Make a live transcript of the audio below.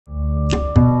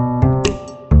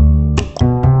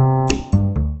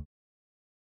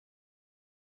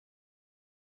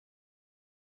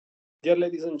Dear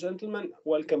ladies and gentlemen,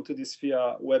 welcome to this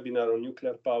FIIA webinar on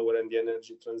nuclear power and the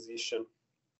energy transition.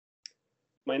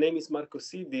 My name is Marco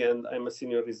Siddi and I'm a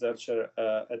senior researcher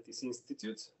at this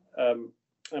institute.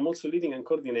 I'm also leading and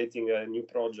coordinating a new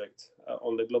project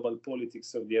on the global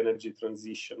politics of the energy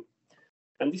transition.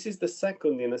 And this is the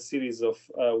second in a series of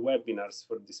webinars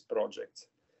for this project.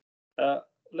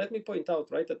 Let me point out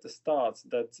right at the start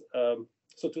that,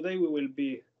 so today we will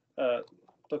be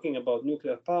talking about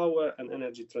nuclear power and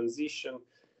energy transition.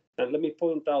 And let me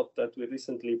point out that we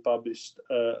recently published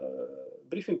a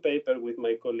briefing paper with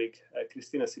my colleague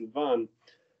Cristina Silvan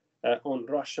on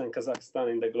Russia and Kazakhstan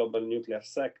in the global nuclear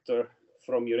sector,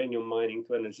 from uranium mining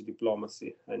to energy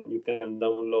diplomacy. And you can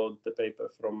download the paper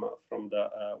from the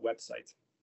website.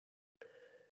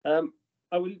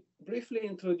 I will briefly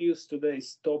introduce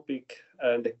today's topic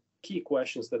and the key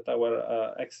questions that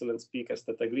our excellent speakers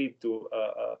that agreed to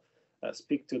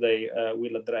speak today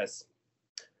will address.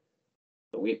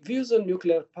 Views on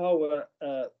nuclear power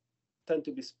tend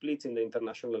to be split in the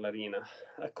international arena.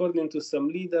 According to some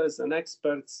leaders and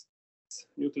experts,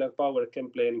 nuclear power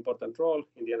can play an important role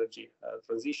in the energy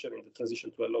transition, in the transition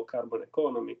to a low-carbon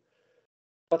economy.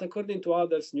 But according to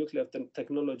others, nuclear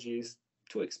technology is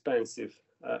too expensive,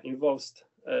 involves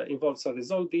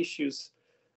unresolved issues,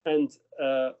 and,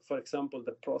 for example,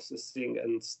 the processing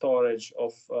and storage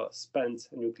of spent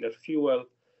nuclear fuel.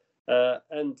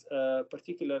 And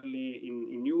particularly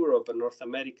in Europe and North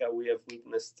America, we have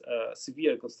witnessed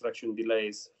severe construction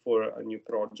delays for new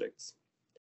projects.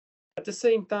 At the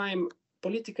same time,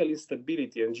 political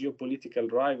instability and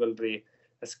geopolitical rivalry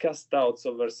has cast doubts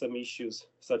over some issues,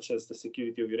 such as the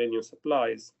security of uranium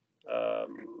supplies.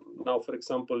 Now, for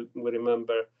example, we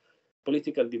remember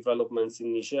political developments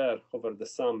in Niger over the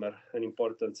summer, an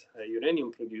important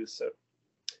uranium producer.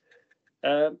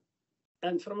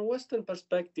 And from a Western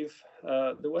perspective,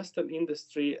 the Western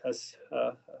industry has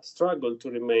struggled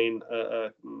to remain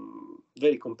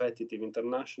very competitive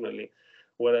internationally,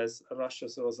 whereas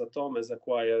Russia's Rosatom has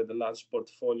acquired a large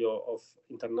portfolio of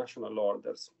international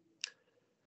orders.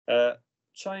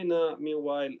 China,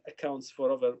 meanwhile, accounts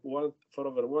for over one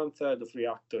third of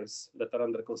reactors that are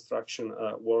under construction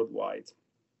worldwide.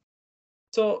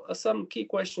 So some key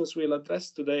questions we'll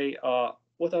address today are: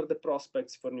 what are the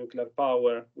prospects for nuclear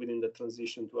power within the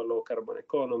transition to a low-carbon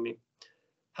economy?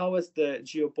 How has the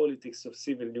geopolitics of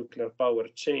civil nuclear power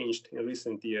changed in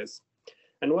recent years?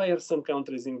 And why are some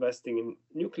countries investing in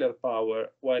nuclear power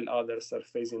while others are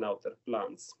phasing out their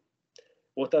plants?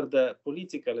 What are the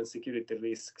political and security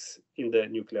risks in the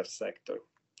nuclear sector?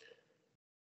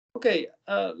 Okay,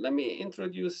 let me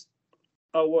introduce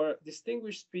our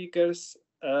distinguished speakers.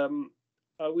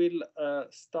 I will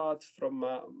start from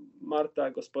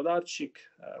Marta Gospodarczyk,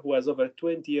 who has over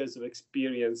 20 years of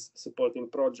experience supporting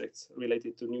projects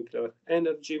related to nuclear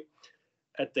energy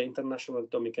at the International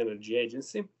Atomic Energy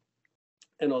Agency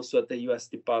and also at the US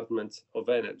Department of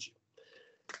Energy.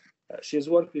 She has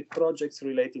worked with projects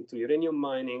related to uranium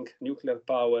mining, nuclear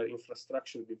power,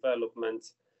 infrastructure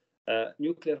development,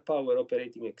 nuclear power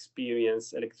operating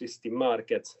experience, electricity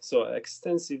markets, so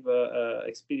extensive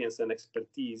experience and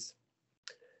expertise.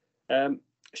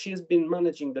 She has been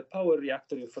managing the power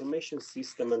reactor information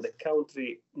system and the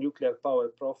country nuclear power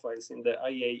profiles in the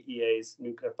IAEA's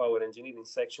nuclear power engineering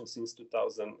section since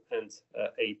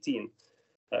 2018.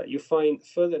 You find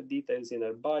further details in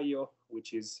her bio,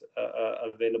 which is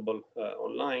available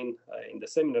online in the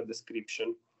seminar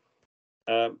description.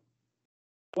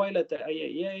 While at the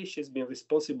IAEA, she's been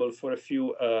responsible for a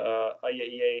few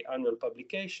IAEA annual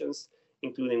publications,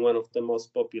 including one of the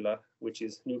most popular, which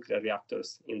is Nuclear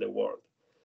Reactors in the World.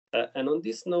 And on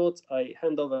this note, I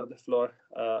hand over the floor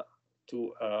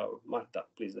to Marta.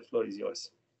 Please, the floor is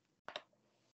yours.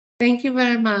 Thank you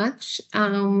very much.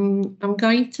 I'm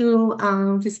going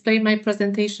to display my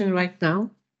presentation right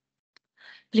now.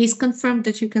 Please confirm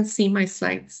that you can see my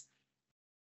slides.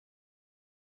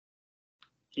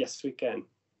 Yes, we can.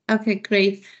 Okay,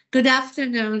 great. Good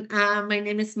afternoon. My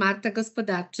name is Marta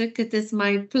Gospodarczyk. It is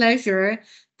my pleasure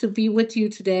to be with you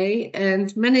today,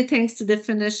 and many thanks to the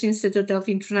Finnish Institute of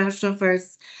International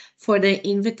Affairs for the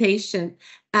invitation.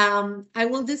 I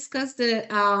will discuss the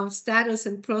status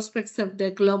and prospects of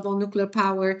the global nuclear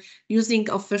power using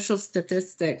official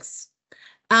statistics.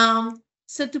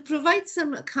 So to provide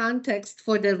some context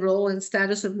for the role and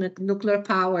status of nuclear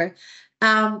power,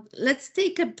 let's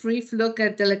take a brief look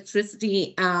at the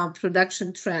electricity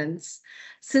production trends.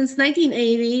 Since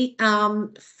 1980,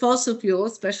 fossil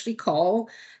fuels, especially coal,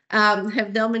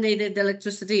 have dominated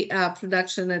electricity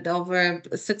production at over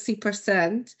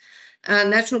 60%.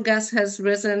 Natural gas has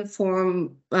risen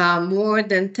from more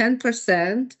than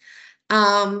 10%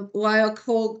 while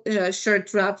coal share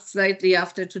dropped slightly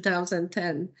after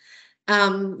 2010.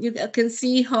 You can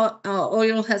see how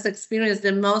oil has experienced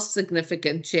the most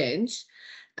significant change,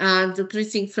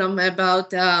 decreasing from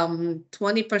about 20%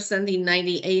 in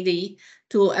 1980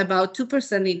 to about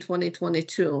 2% in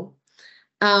 2022.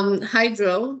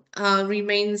 Hydro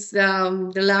remains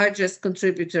the largest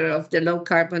contributor of the low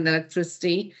carbon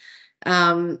electricity,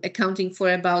 accounting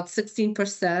for about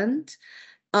 16%.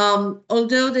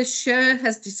 Although the share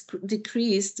has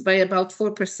decreased by about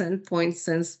 4 percentage points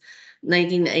since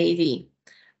 1980.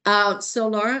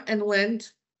 Solar and wind,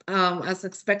 as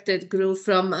expected, grew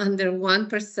from under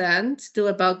 1% to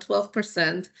about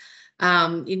 12%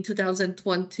 in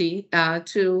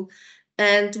 2022.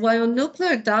 And while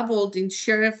nuclear doubled in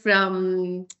share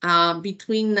from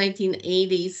between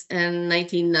 1980s and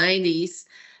 1990s,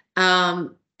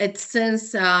 it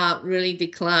since really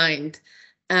declined.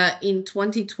 In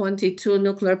 2022,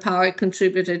 nuclear power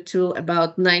contributed to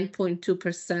about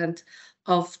 9.2%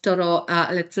 of total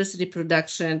electricity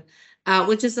production,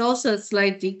 which is also a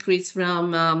slight decrease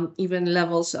from even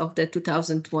levels of the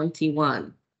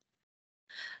 2021.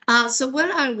 So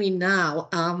where are we now?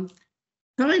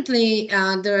 Currently,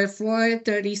 there are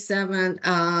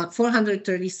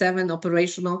 437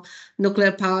 operational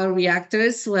nuclear power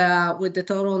reactors with the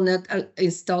total net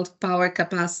installed power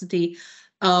capacity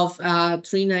of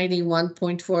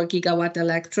 391.4 gigawatt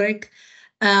electric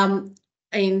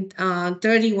in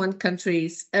 31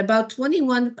 countries. About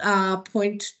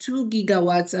 21.2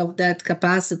 gigawatts of that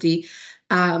capacity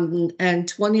and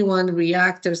 21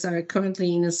 reactors are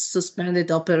currently in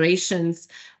suspended operations,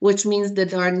 which means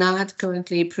that they are not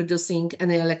currently producing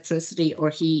any electricity or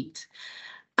heat.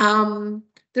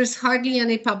 There's hardly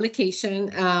any publication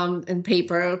and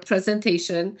paper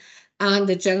presentation on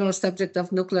the general subject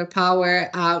of nuclear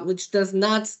power, which does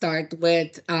not start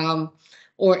with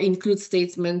or include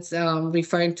statements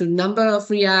referring to number of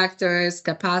reactors,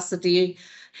 capacity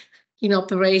in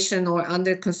operation or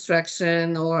under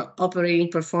construction, or operating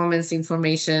performance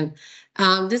information.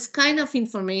 This kind of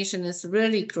information is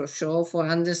really crucial for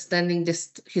understanding this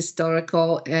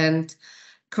historical and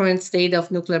current state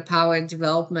of nuclear power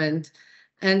development,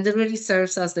 and it really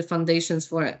serves as the foundations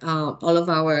for all of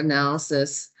our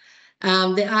analysis.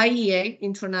 The IEA,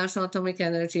 International Atomic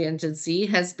Energy Agency,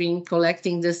 has been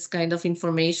collecting this kind of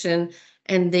information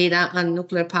and data on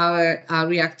nuclear power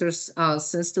reactors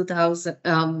since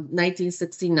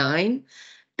 1969.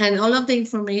 And all of the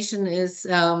information is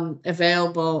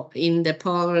available in the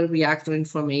Power Reactor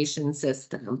Information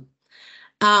System.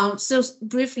 So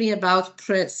briefly about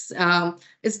PRIS.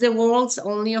 It's the world's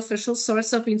only official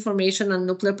source of information on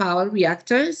nuclear power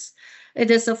reactors. It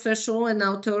is official and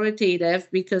authoritative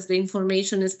because the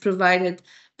information is provided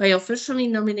by officially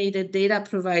nominated data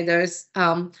providers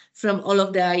from all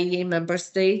of the IEA member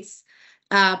states.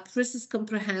 PRIS is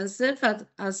comprehensive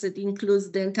as it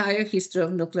includes the entire history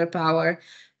of nuclear power,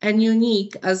 and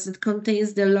unique as it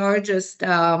contains the largest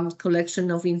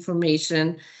collection of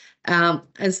information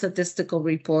and statistical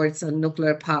reports on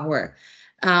nuclear power.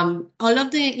 All of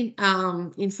the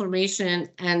information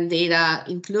and data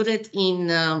included in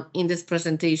this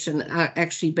presentation are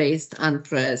actually based on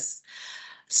PRIS.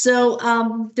 So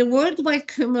the worldwide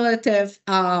cumulative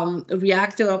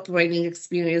reactor operating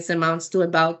experience amounts to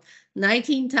about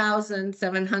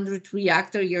 19,700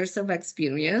 reactor years of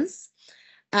experience,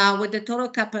 with a total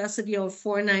capacity of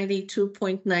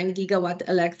 492.9 gigawatt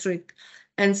electric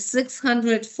and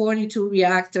 642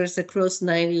 reactors across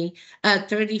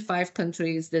 35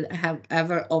 countries that have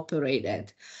ever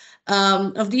operated.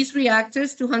 Of these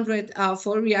reactors,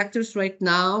 204 reactors right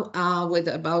now with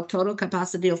about total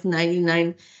capacity of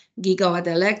 99 gigawatt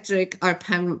electric are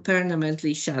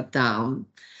permanently shut down.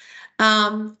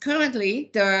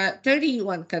 Currently, there are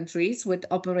 31 countries with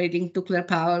operating nuclear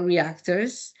power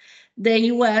reactors. The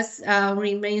US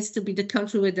remains to be the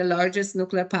country with the largest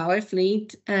nuclear power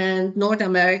fleet, and North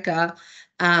America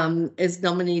is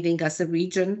dominating as a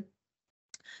region.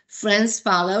 France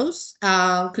follows,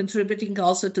 contributing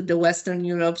also to the Western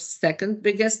Europe's second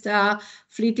biggest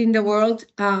fleet in the world.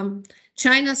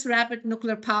 China's rapid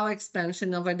nuclear power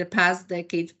expansion over the past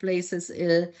decade places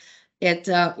it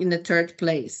in the third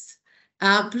place.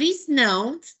 Please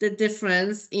note the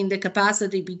difference in the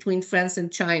capacity between France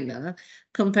and China,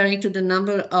 comparing to the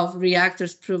number of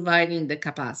reactors providing the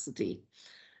capacity.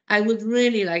 I would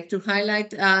really like to highlight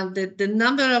the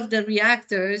number of the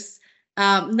reactors,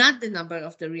 not the number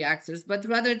of the reactors, but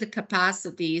rather the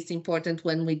capacity is important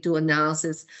when we do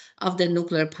analysis of the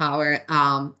nuclear power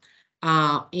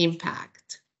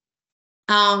impact.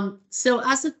 So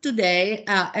as of today,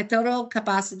 a total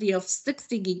capacity of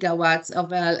 60 gigawatts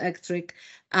of electric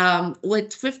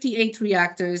with 58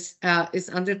 reactors is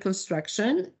under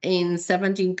construction in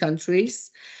 17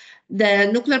 countries. The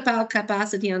nuclear power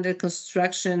capacity under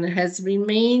construction has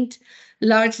remained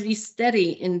largely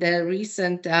steady in the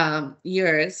recent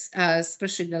years,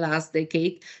 especially the last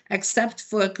decade, except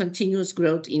for continuous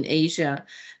growth in Asia.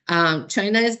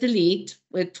 China is the lead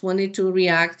with 22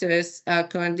 reactors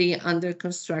currently under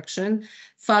construction,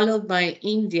 followed by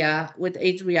India with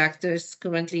 8 reactors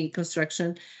currently in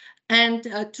construction, and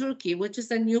Turkey, which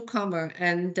is a newcomer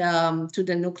and to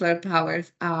the nuclear power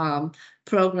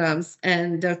programs,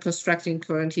 and they're constructing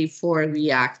currently 4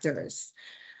 reactors.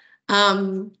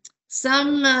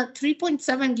 Some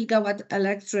 3.7 gigawatt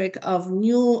electric of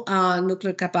new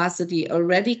nuclear capacity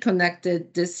already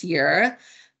connected this year,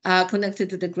 connected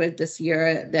to the grid this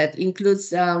year. That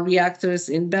includes reactors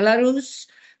in Belarus,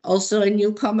 also a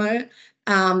newcomer,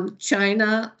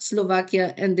 China,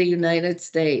 Slovakia, and the United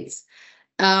States.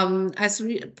 As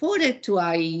reported to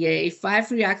IAEA,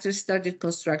 5 reactors started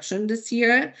construction this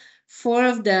year, 4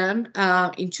 of them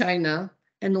in China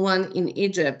and 1 in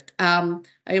Egypt.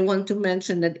 I want to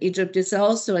mention that Egypt is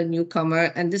also a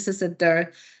newcomer, and this is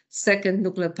their second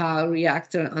nuclear power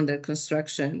reactor under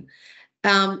construction.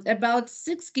 About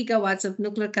 6 gigawatts of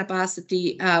nuclear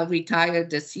capacity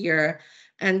retired this year,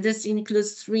 and this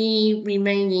includes 3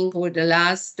 remaining or the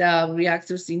last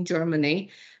reactors in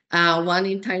Germany, 1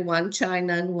 in Taiwan,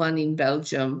 China, and 1 in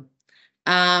Belgium.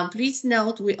 Please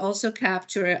note, we also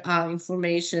capture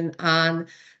information on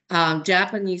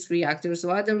Japanese reactors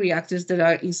or other reactors that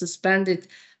are in suspended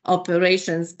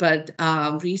operations but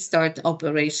restart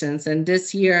operations. And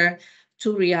this year,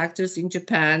 2 reactors in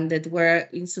Japan that were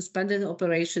in suspended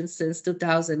operations since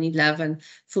 2011,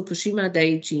 Fukushima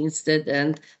Daiichi instead,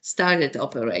 and started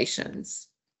operations.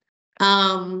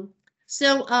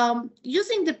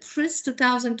 Using the PRIS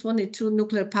 2022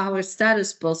 nuclear power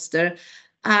status poster,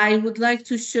 I would like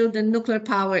to show the nuclear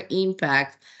power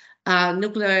impact,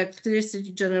 nuclear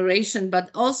electricity generation, but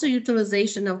also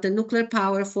utilization of the nuclear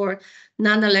power for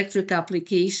non-electric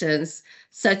applications,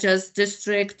 such as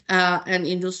district and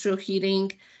industrial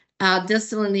heating,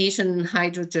 desalination, and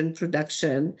hydrogen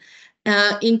production.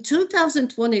 In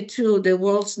 2022, the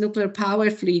world's nuclear power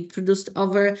fleet produced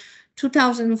over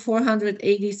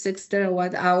 2,486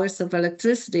 terawatt hours of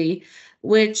electricity,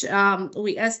 which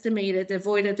we estimated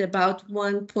avoided about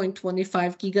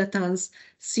 1.25 gigatons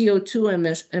CO2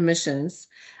 emissions.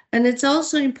 And it's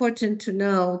also important to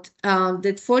note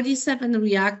that 47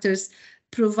 reactors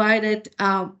provided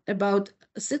about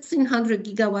 1,600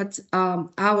 gigawatt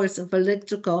hours of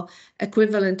electrical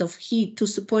equivalent of heat to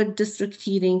support district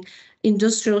heating,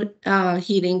 industrial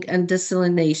heating, and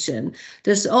desalination.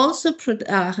 There's also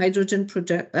hydrogen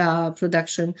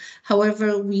production.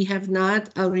 However, we have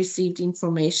not received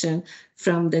information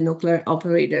from the nuclear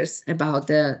operators about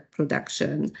the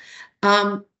production.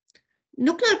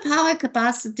 Nuclear power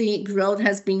capacity growth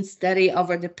has been steady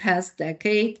over the past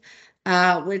decade,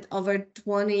 with over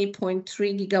 20.3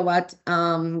 gigawatt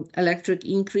electric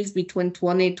increase between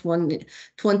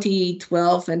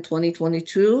 2012 and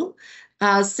 2022.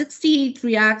 68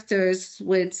 reactors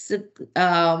with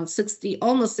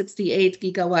almost 68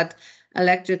 gigawatt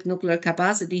electric nuclear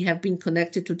capacity have been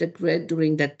connected to the grid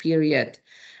during that period.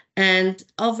 And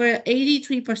over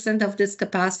 83% of this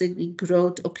capacity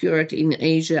growth occurred in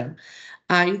Asia.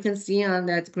 You can see on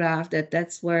that graph that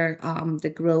that's where the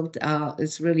growth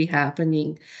is really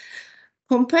happening.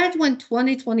 Compared when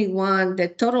 2021, the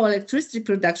total electricity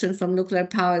production from nuclear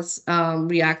power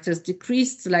reactors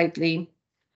decreased slightly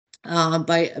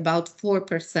by about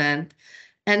 4%.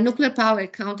 And nuclear power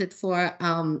accounted for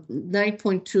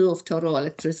 9.2% of total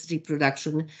electricity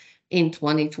production in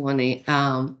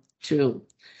 2022.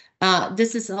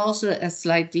 This is also a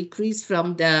slight decrease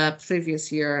from the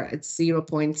previous year at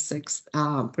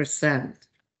 0.6%.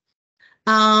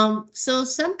 So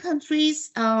some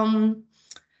countries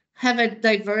have a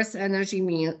diverse energy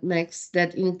mix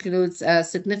that includes a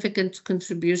significant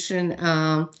contribution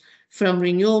from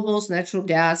renewables, natural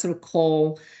gas, or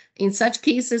coal. In such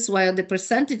cases, while the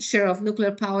percentage share of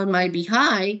nuclear power might be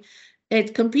high,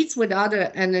 it competes with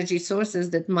other energy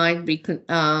sources that might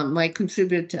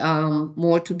contribute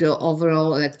more to the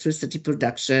overall electricity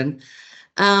production.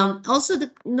 Also,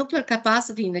 the nuclear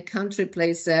capacity in the country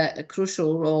plays a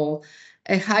crucial role.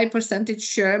 A high percentage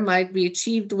share might be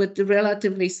achieved with the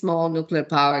relatively small nuclear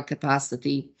power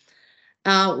capacity.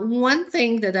 One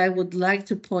thing that I would like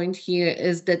to point here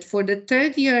is that for the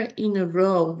 3rd year in a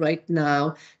row right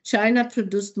now, China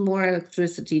produced more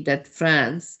electricity than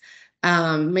France.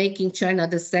 making China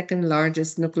the second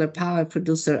largest nuclear power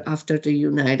producer after the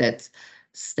United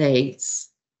States.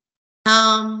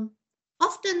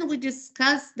 Often we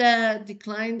discuss the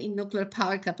decline in nuclear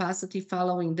power capacity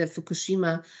following the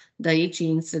Fukushima Daiichi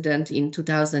incident in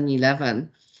 2011.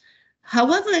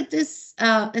 However, it is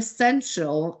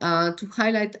essential to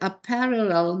highlight a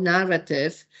parallel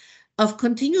narrative of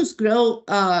continuous growth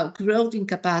in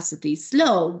capacity,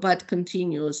 slow but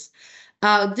continuous.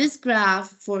 This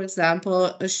graph, for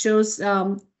example, shows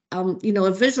a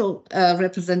visual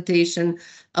representation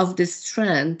of this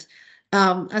trend.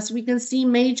 As we can see,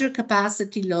 major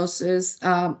capacity losses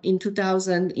in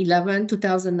 2011,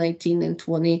 2019, and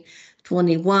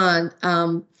 2021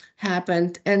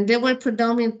 happened, and they were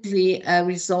predominantly a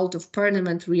result of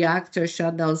permanent reactor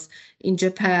shutdowns in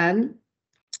Japan,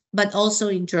 but also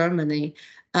in Germany,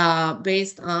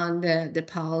 based on the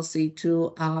policy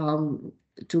to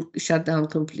shut down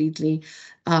completely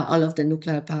all of the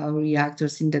nuclear power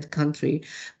reactors in that country.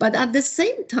 But at the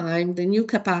same time, the new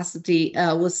capacity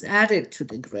was added to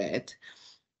the grid.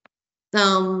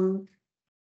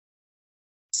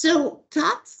 So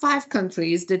top 5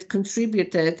 countries that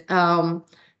contributed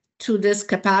to this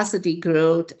capacity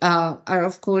growth are,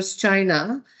 of course,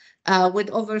 China, with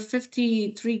over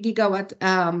 53 gigawatt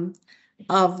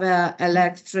of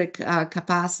electric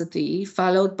capacity,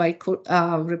 followed by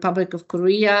Republic of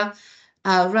Korea,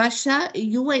 Russia,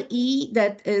 UAE,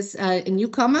 that is a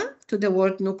newcomer to the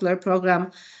World Nuclear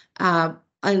Program,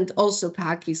 and also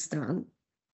Pakistan.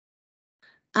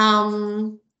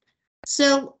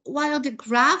 So while the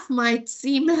graph might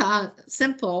seem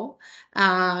simple,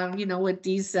 with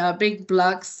these big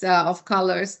blocks of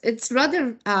colors, it's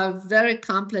rather very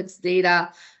complex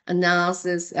data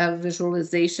analysis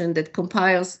visualization that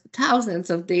compiles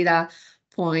thousands of data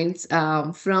points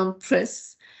from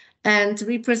PRIS and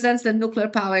represents the nuclear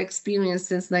power experience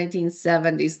since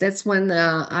 1970s. That's when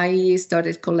IEA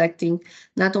started collecting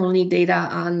not only data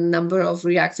on number of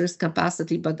reactors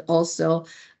capacity, but also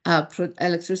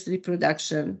electricity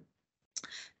production.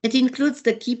 It includes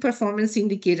the key performance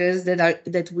indicators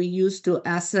that we use to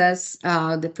assess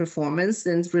the performance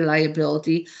and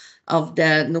reliability of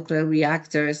the nuclear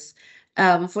reactors.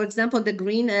 For example, the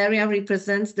green area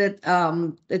represents that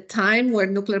the time where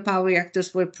nuclear power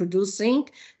reactors were producing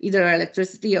either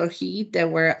electricity or heat. They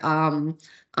were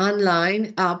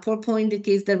online. Purple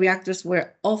indicates the reactors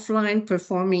were offline,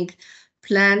 performing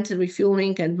plant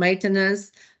refueling and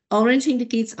maintenance. Orange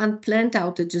indicates unplanned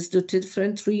outages due to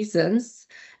different reasons.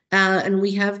 And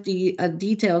we have the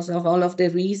details of all of the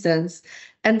reasons.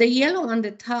 And the yellow on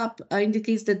the top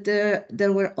indicates that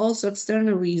there were also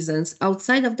external reasons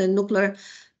outside of the nuclear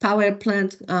power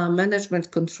plant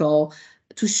management control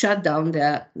to shut down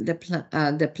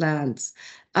the plants.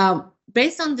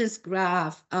 Based on this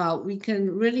graph, we can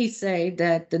really say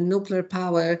that the nuclear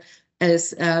power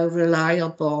is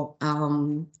reliable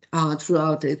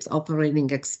throughout its operating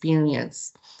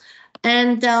experience.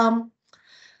 And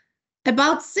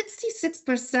about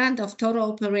 66% of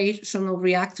total operational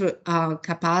reactor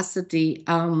capacity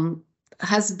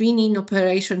has been in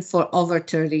operation for over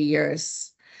 30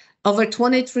 years. Over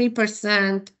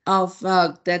 23% of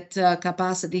that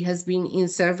capacity has been in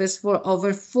service for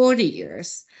over 40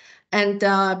 years. And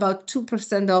about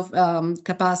 2% of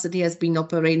capacity has been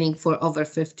operating for over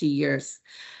 50 years.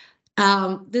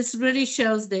 This really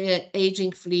shows the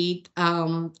aging fleet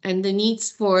and the needs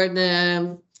for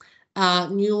the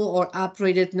new or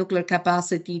upgraded nuclear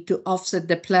capacity to offset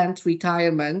the plant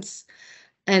retirements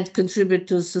and contribute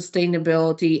to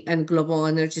sustainability and global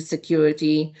energy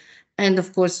security, and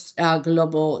of course,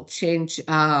 global change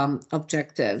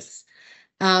objectives.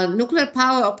 Nuclear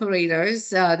power operators,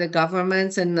 the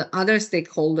governments and other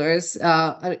stakeholders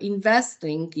are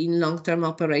investing in long-term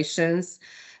operations,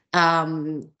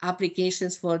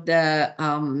 applications for the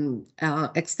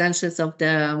extensions of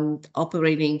the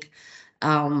operating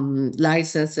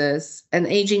licenses, and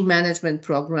aging management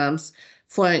programs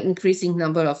for an increasing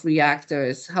number of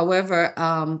reactors. However,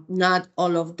 not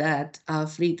all of that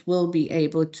fleet will be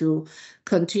able to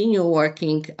continue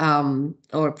working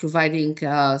or providing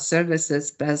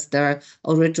services past their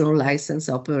original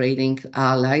operating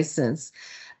license.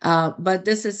 But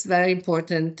this is very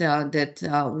important that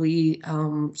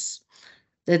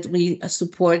we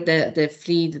support the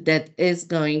fleet that is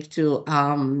going to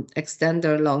extend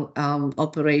their long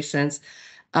operations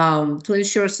to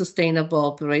ensure sustainable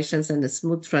operations and a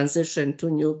smooth transition to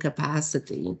new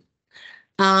capacity.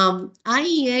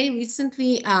 IEA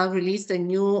recently released a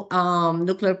new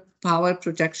nuclear power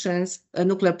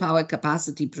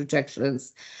capacity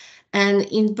projections. And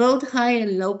in both high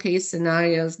and low case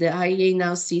scenarios, the IEA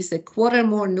now sees a quarter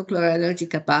more nuclear energy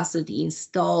capacity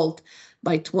installed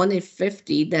by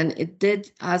 2050 than it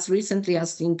did as recently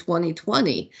as in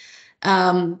 2020.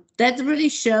 That really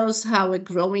shows how a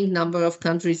growing number of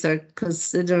countries are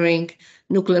considering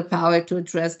nuclear power to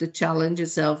address the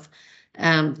challenges of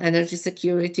energy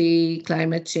security,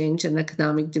 climate change, and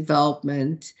economic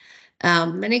development.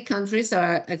 Many countries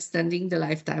are extending the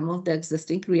lifetime of the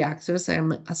existing reactors,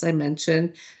 as I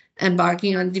mentioned,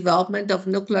 embarking on development of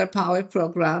nuclear power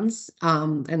programs,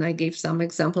 and I gave some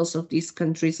examples of these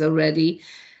countries already,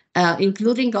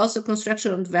 including also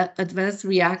construction of advanced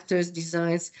reactors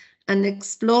designs and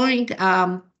exploring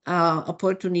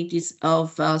opportunities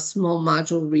of small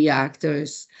module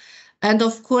reactors. And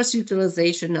of course,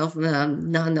 utilization of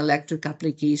non-electric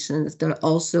applications. There are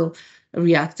also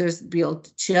reactors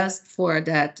built just for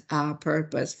that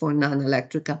purpose, for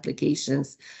non-electric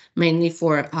applications, mainly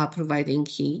for providing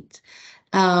heat.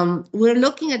 We're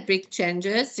looking at big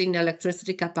changes in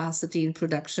electricity capacity in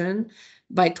production.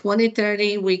 By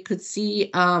 2030, we could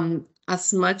see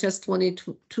as much as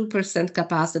 22%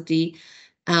 capacity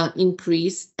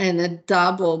increase and a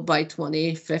double by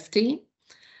 2050.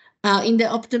 In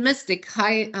the optimistic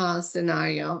high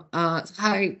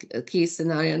case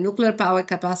scenario, nuclear power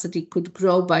capacity could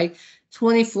grow by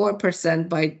 24%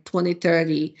 by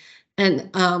 2030 and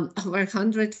over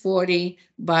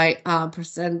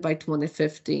 140% by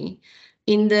 2050.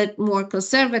 In the more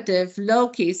conservative low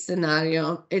case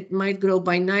scenario, it might grow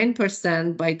by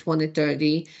 9% by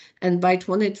 2030 and by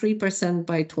 23%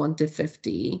 by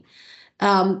 2050.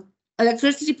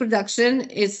 Electricity production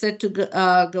is set to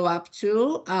go up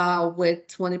too, with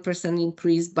 20%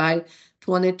 increase by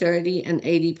 2030 and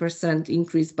 80%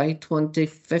 increase by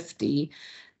 2050.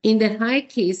 In the high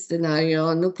case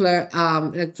scenario, nuclear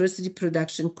electricity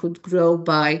production could grow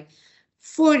by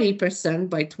 40%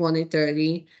 by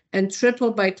 2030 and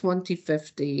triple by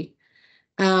 2050.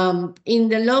 In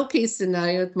the low case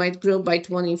scenario, it might grow by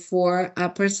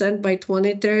 24% by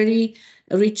 2030,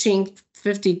 reaching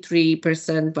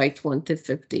 53% by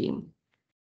 2050.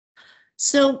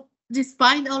 So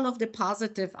despite all of the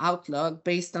positive outlook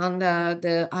based on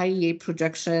the IEA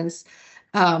projections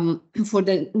for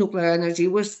the nuclear energy,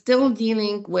 we're still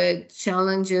dealing with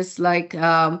challenges like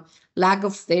lack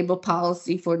of stable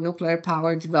policy for nuclear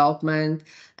power development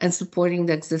and supporting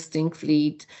the existing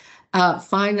fleet,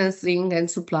 financing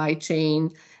and supply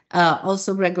chain,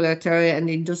 also regulatory and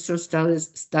industrial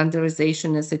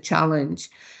standardization is a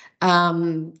challenge.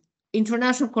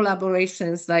 International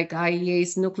collaborations like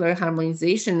IEA's Nuclear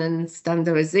Harmonization and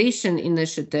Standardization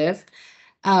Initiative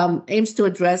aims to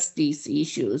address these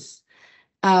issues.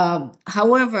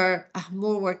 However,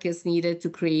 more work is needed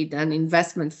to create an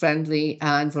investment-friendly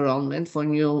environment for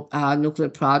new nuclear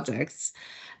projects.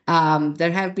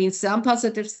 There have been some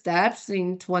positive steps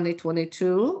in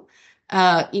 2022,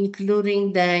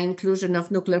 including the inclusion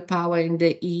of nuclear power in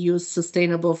the EU's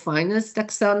sustainable finance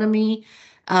taxonomy.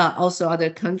 Also, other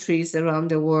countries around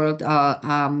the world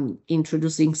are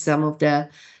introducing some of the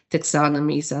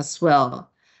taxonomies as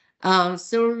well.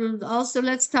 So also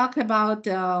let's talk about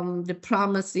the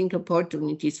promising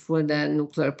opportunities for the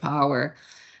nuclear power.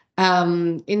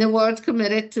 In a world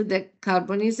committed to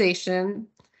decarbonization,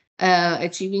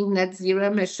 achieving net zero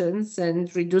emissions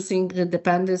and reducing the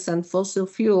dependence on fossil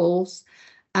fuels,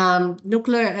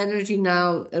 nuclear energy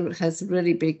now has a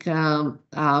really big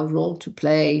role to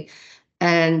play.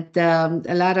 And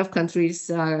a lot of countries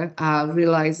are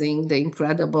realizing the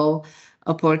incredible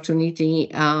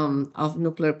opportunity of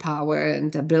nuclear power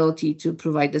and ability to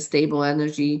provide a stable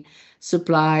energy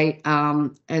supply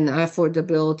and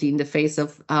affordability in the face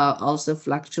of also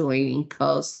fluctuating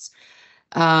costs.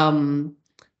 And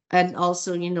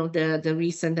also, you know, the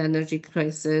recent energy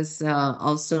crisis,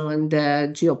 also and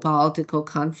the geopolitical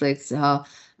conflicts are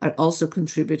also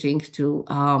contributing to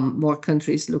more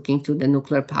countries looking to the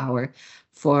nuclear power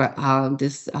for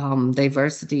this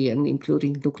diversity and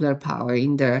including nuclear power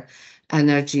in their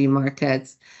energy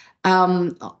markets.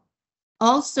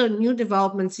 Also, new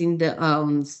developments in the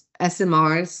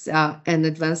SMRs and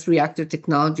advanced reactor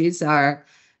technologies are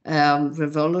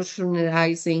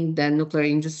revolutionizing the nuclear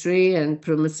industry and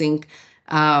promising,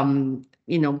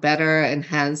 you know, better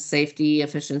enhanced safety,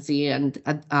 efficiency, and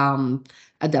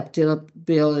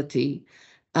adaptability.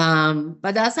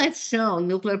 But as I've shown,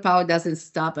 nuclear power doesn't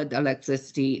stop at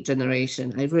electricity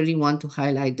generation. I really want to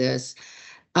highlight this.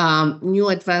 New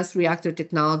advanced reactor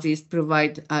technologies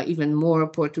provide even more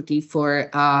opportunity for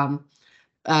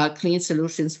clean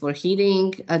solutions for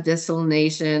heating,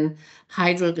 desalination,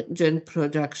 hydrogen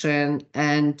production,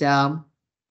 and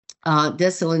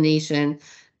desalination,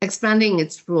 expanding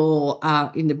its role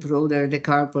in the broader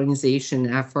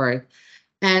decarbonization effort.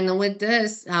 And with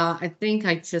this, I think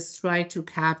I just try to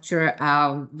capture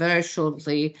very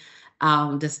shortly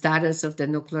the status of the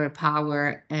nuclear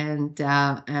power and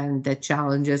the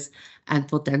challenges and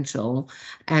potential.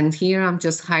 And here I'm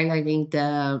just highlighting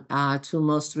the two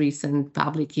most recent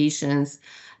publications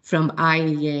from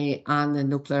IAEA on the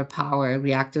nuclear power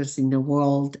reactors in the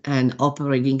world and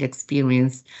operating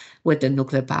experience with the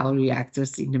nuclear power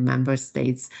reactors in the member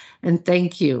states. And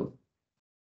thank you.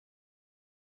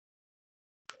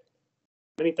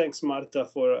 Many thanks, Marta,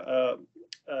 for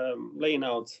laying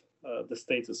out the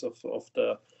status of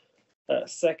the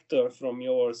sector from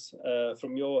your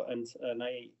and an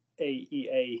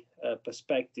IAEA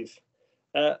perspective.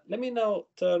 Let me now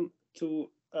turn to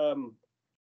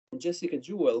Jessica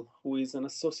Jewell, who is an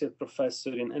associate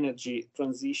professor in energy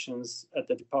transitions at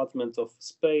the Department of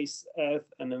Space,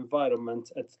 Earth and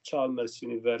Environment at Chalmers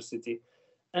University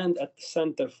and at the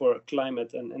Center for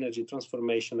Climate and Energy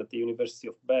Transformation at the University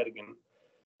of Bergen.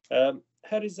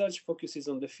 Her research focuses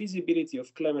on the feasibility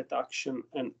of climate action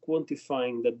and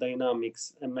quantifying the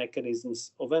dynamics and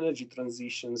mechanisms of energy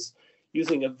transitions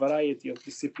using a variety of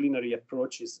disciplinary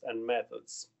approaches and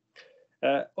methods.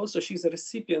 Also, she's a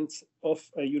recipient of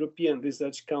a European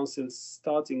Research Council's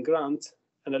starting grant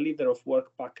and a leader of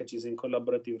work packages in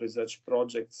collaborative research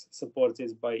projects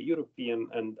supported by European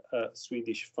and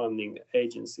Swedish funding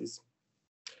agencies.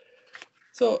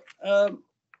 So,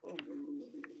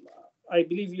 I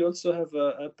believe you also have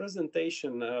a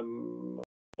presentation.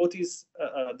 What is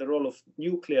the role of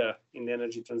nuclear in the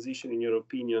energy transition, in your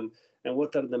opinion, and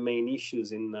what are the main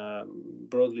issues in,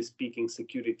 broadly speaking,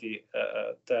 security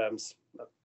terms?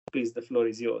 Please, the floor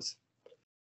is yours.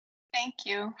 Thank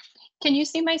you. Can you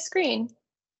see my screen?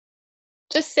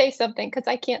 Just say something, because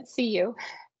I can't see you.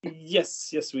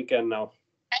 Yes, we can now.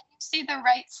 And you see the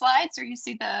right slides, or you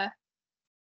see the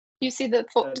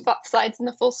full slides in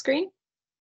the full screen?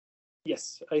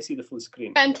 Yes, I see the full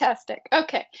screen. Fantastic.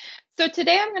 Okay. So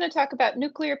today I'm going to talk about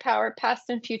nuclear power, past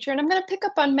and future, and I'm going to pick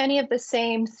up on many of the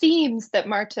same themes that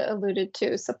Marta alluded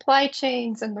to, supply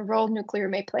chains and the role nuclear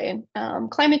may play in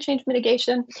climate change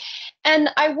mitigation. And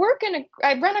I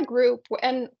run a group,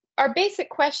 and our basic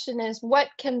question is, what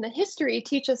can the history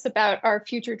teach us about our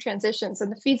future transitions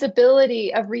and the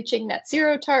feasibility of reaching net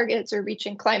zero targets or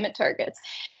reaching climate targets?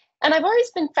 And I've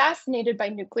always been fascinated by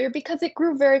nuclear because it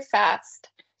grew very fast.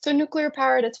 So nuclear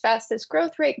power at its fastest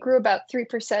growth rate grew about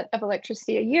 3% of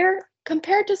electricity a year,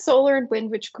 compared to solar and wind,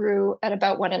 which grew at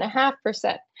about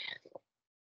 1.5%.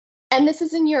 And this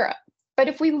is in Europe. But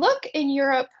if we look in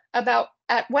Europe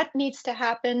at what needs to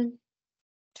happen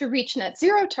to reach net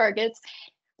zero targets,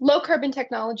 low carbon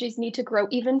technologies need to grow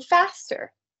even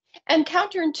faster. And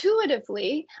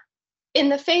counterintuitively, in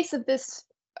the face of this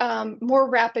more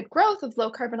rapid growth of low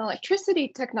carbon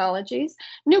electricity technologies,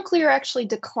 nuclear actually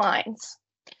declines.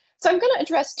 So I'm going to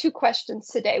address two questions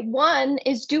today. One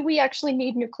is, do we actually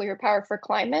need nuclear power for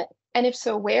climate? And if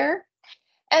so, where?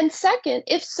 And second,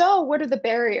 if so, what are the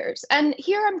barriers? And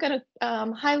here I'm going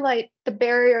to highlight the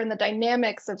barrier and the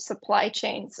dynamics of supply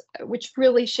chains, which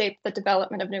really shape the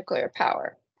development of nuclear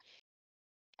power.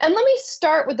 And let me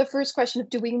start with the first question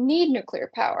of, do we need nuclear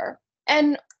power?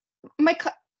 And my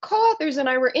co-authors and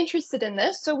I were interested in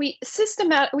this, so we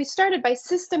started by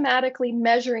systematically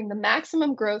measuring the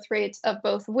maximum growth rates of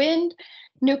both wind,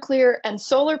 nuclear, and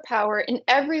solar power in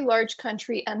every large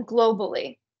country and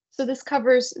globally. So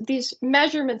these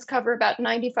measurements cover about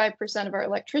 95% of our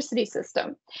electricity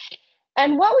system.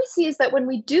 And what we see is that when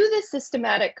we do this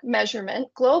systematic measurement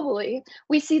globally,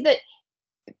 we see that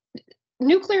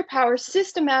nuclear power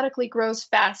systematically grows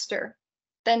faster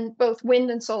than both wind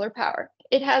and solar power.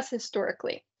 It has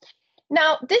historically.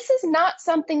 Now, this is not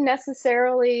something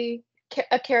necessarily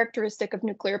a characteristic of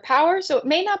nuclear power, so it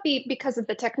may not be because of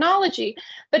the technology,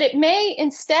 but it may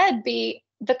instead be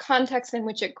the context in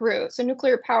which it grew. So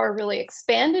nuclear power really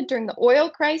expanded during the oil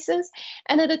crisis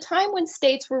and at a time when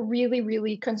states were really,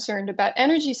 really concerned about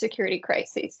energy security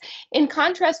crises. In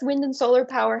contrast, wind and solar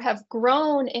power have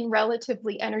grown in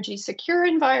relatively energy secure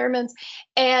environments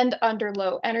and under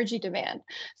low energy demand.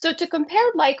 So to compare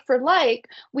like for like,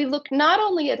 we look not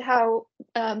only at how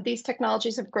these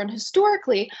technologies have grown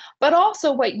historically, but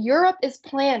also what Europe is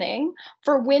planning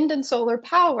for wind and solar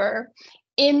power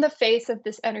in the face of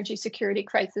this energy security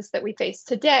crisis that we face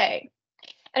today.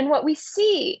 And what we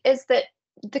see is that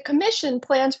the Commission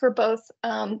plans for both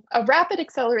a rapid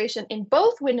acceleration in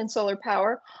both wind and solar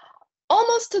power,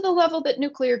 almost to the level that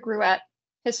nuclear grew at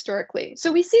historically.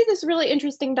 So we see this really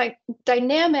interesting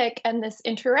dynamic and this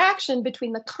interaction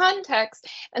between the context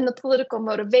and the political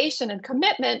motivation and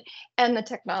commitment and the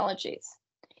technologies.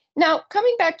 Now,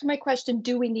 coming back to my question,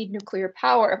 do we need nuclear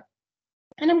power?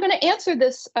 And I'm going to answer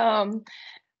this, I'm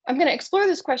going to explore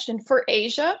this question for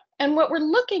Asia. And what we're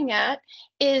looking at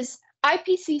is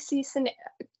IPCC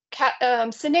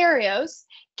scenarios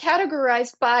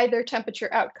categorized by their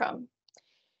temperature outcome.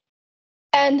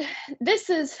 And this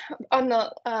is on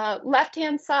the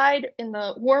left-hand side in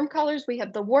the warm colors, we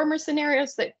have the warmer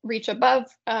scenarios that reach above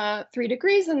 3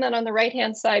 degrees. And then on the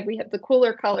right-hand side, we have the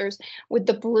cooler colors with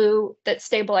the blue that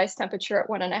stabilize temperature at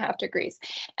 1.5 degrees.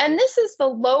 And this is the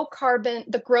low carbon,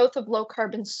 the growth of low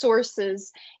carbon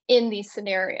sources in these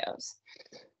scenarios.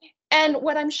 And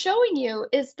what I'm showing you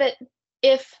is that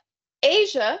if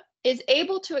Asia is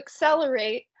able to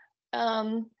accelerate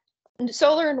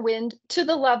solar and wind to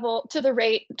the level, to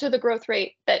the growth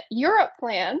rate that Europe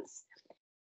plans,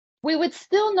 we would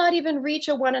still not even reach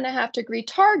a 1.5 degree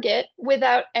target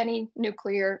without any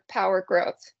nuclear power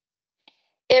growth.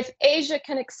 If Asia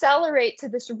can accelerate to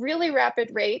this really rapid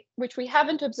rate, which we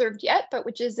haven't observed yet, but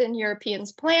which is in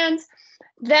Europeans' plans,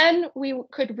 then we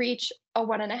could reach a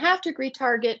 1.5 degree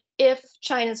target if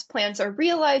China's plans are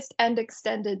realized and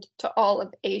extended to all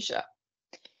of Asia.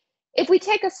 If we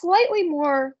take a slightly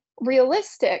more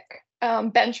realistic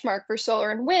benchmark for solar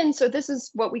and wind, so this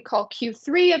is what we call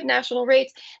Q3 of national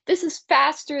rates, this is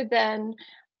faster than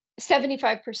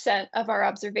 75% of our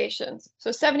observations. So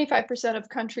 75% of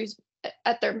countries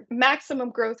at their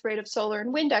maximum growth rate of solar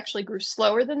and wind actually grew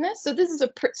slower than this. So this is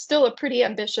still a pretty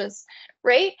ambitious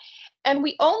rate. And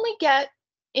we only get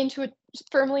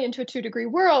firmly into a 2 degree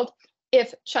world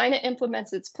if China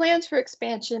implements its plans for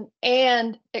expansion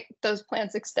and those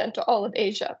plans extend to all of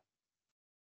Asia.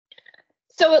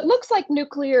 So it looks like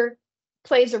nuclear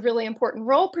plays a really important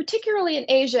role, particularly in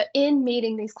Asia, in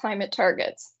meeting these climate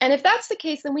targets. And if that's the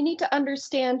case, then we need to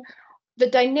understand the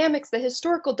dynamics, the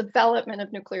historical development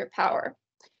of nuclear power.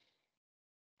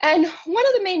 And one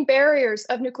of the main barriers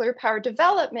of nuclear power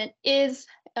development is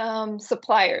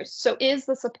suppliers. So is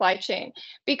the supply chain.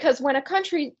 Because when a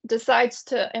country decides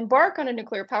to embark on a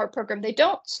nuclear power program, they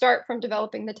don't start from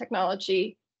developing the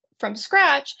technology from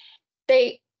scratch.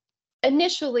 They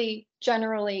initially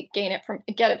generally get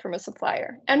it from a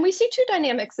supplier. And we see two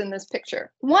dynamics in this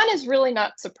picture. One is really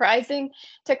not surprising.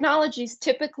 Technologies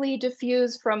typically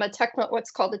diffuse from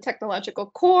what's called a technological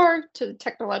core to the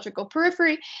technological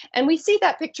periphery. And we see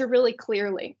that picture really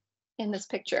clearly in this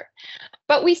picture.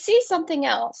 But we see something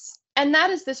else, and that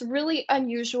is this really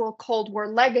unusual Cold War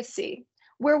legacy,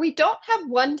 where we don't have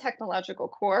one technological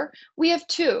core, we have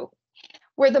two,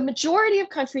 where the majority of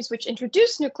countries which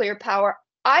introduced nuclear power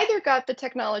either got the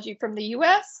technology from the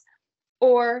US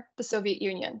or the Soviet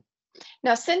Union.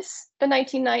 Now, since the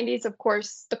 1990s, of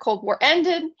course, the Cold War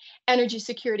ended, energy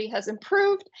security has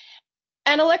improved,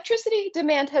 and electricity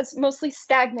demand has mostly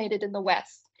stagnated in the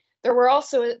West. There were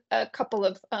also a couple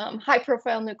of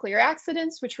high-profile nuclear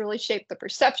accidents, which really shaped the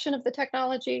perception of the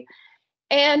technology,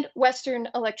 and Western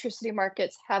electricity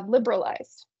markets have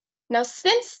liberalized. Now,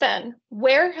 since then,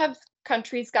 where have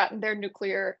countries gotten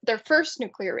their first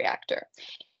nuclear reactor?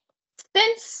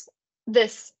 Since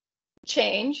this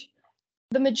change,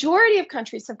 the majority of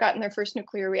countries have gotten their first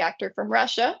nuclear reactor from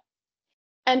Russia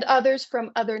and others from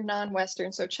other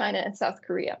non-Western, so China and South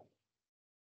Korea.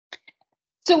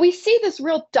 So we see this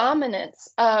real dominance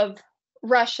of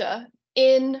Russia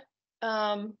in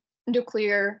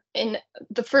nuclear, in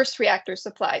the first reactor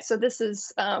supply. So this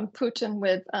is Putin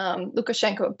with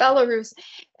Lukashenko of Belarus,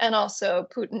 and also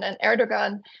Putin and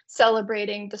Erdogan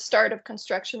celebrating the start of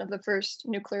construction of the first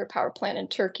nuclear power plant in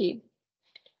Turkey.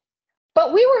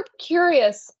 But we were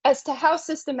curious as to how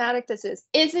systematic this is.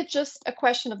 Is it just a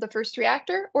question of the first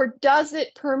reactor, or does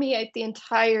it permeate the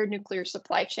entire nuclear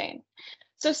supply chain?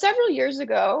 So several years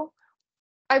ago,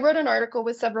 I wrote an article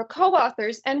with several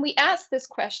co-authors, and we answered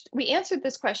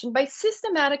this question by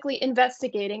systematically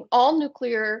investigating all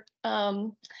nuclear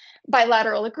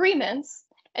bilateral agreements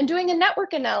and doing a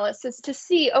network analysis to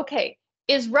see, okay,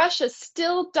 is Russia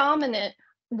still dominant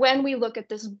when we look at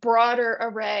this broader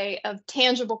array of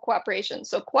tangible cooperation?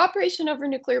 So cooperation over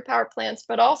nuclear power plants,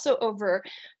 but also over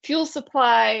fuel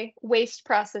supply, waste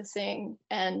processing,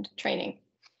 and training.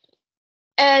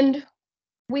 And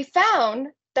we found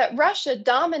that Russia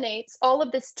dominates all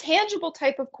of this tangible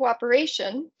type of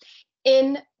cooperation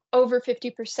in over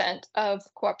 50% of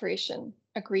cooperation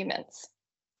agreements.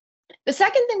 The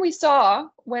second thing we saw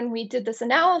when we did this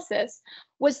analysis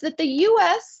was that the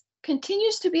US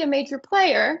continues to be a major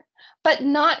player, but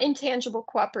not in tangible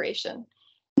cooperation,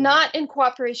 not in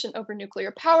cooperation over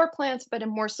nuclear power plants, but in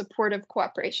more supportive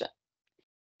cooperation.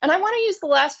 And I want to use the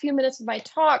last few minutes of my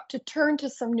talk to turn to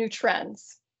some new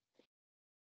trends.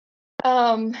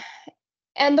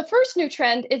 And the first new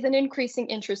trend is an increasing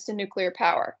interest in nuclear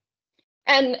power.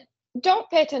 And don't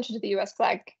pay attention to the US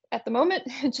flag at the moment,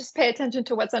 just pay attention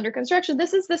to what's under construction.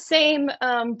 This is the same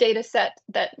data set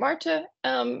that Marta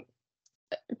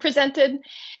presented.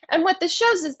 And what this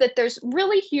shows is that there's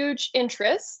really huge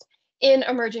interest in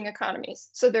emerging economies.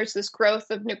 So there's this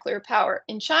growth of nuclear power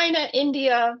in China,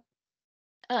 India.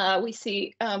 We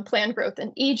see planned growth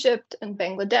in Egypt and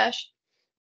Bangladesh.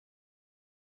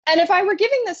 And if I were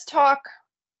giving this talk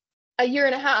a year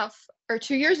and a half or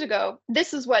 2 years ago,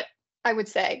 this is what I would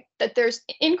say, that there's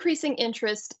increasing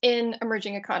interest in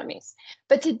emerging economies.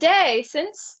 But today,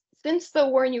 since the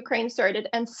war in Ukraine started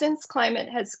and since climate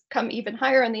has come even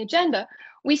higher on the agenda,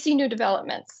 we see new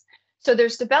developments. So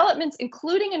there's developments,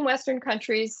 including in Western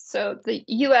countries. So the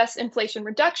US Inflation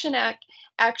Reduction Act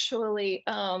actually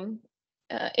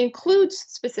includes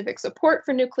specific support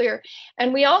for nuclear.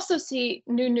 And we also see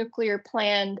new nuclear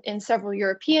planned in several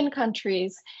European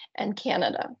countries and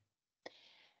Canada.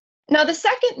 Now, the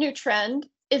second new trend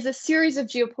is a series of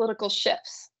geopolitical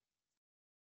shifts.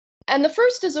 And the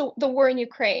first is the war in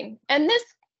Ukraine. And this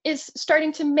is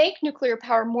starting to make nuclear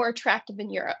power more attractive in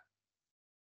Europe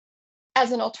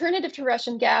as an alternative to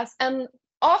Russian gas and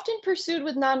often pursued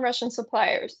with non-Russian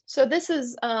suppliers. So this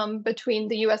is between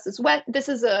the US's this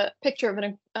is a picture of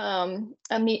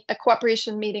a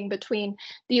cooperation meeting between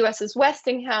the US's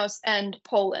Westinghouse and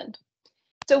Poland.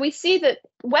 So we see that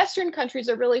Western countries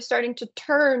are really starting to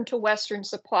turn to Western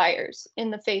suppliers in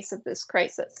the face of this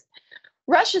crisis.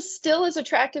 Russia still is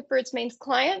attractive for its main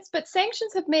clients, but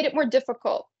sanctions have made it more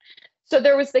difficult. So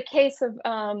there was the case of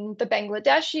the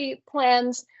Bangladeshi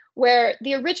plans where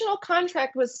the original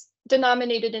contract was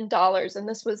denominated in dollars, and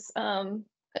this was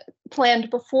planned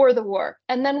before the war.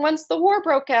 And then once the war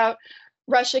broke out,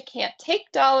 Russia can't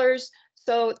take dollars,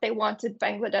 so they wanted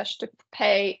Bangladesh to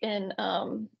pay in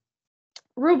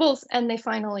rubles, and they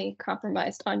finally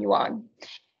compromised on yuan.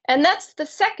 And that's the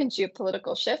second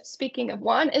geopolitical shift, speaking of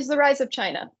yuan, is the rise of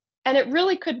China. And it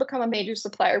really could become a major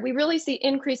supplier. We really see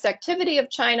increased activity of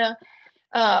China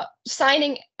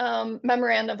signing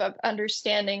memorandum of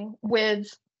understanding with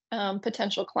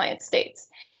potential client states.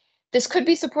 This could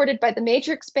be supported by the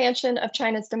major expansion of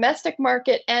China's domestic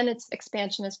market and its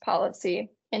expansionist policy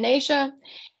in Asia.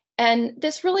 And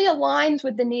this really aligns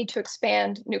with the need to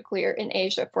expand nuclear in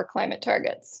Asia for climate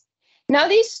targets. Now,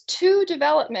 these two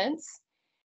developments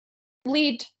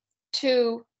lead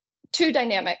to two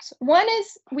dynamics. One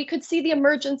is we could see the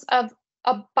emergence of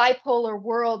a bipolar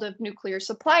world of nuclear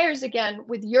suppliers again,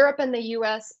 with Europe and the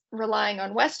US relying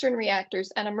on Western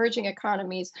reactors and emerging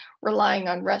economies relying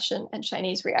on Russian and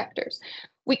Chinese reactors.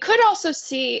 We could also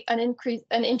see an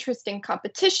interesting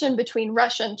competition between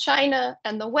Russia and China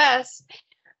and the West,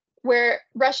 where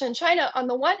Russia and China, on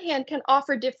the one hand, can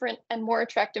offer different and more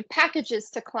attractive packages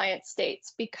to client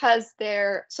states because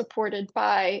they're supported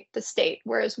by the state,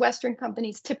 whereas Western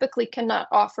companies typically cannot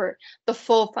offer the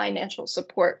full financial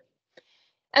support.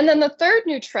 And then the third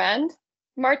new trend,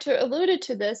 Marta alluded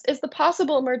to this, is the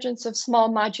possible emergence of small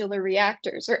modular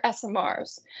reactors, or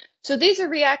SMRs. So these are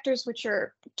reactors which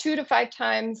are 2 to 5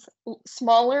 times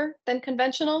smaller than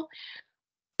conventional.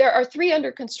 There are 3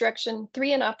 under construction,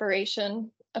 3 in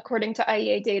operation, according to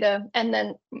IEA data, and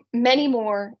then many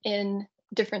more in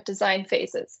different design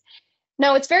phases.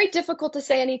 Now, it's very difficult to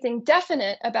say anything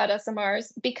definite about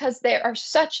SMRs because they are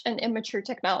such an immature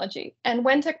technology. And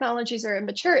when technologies are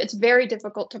immature, it's very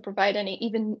difficult to provide any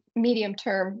even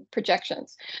medium-term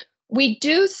projections. We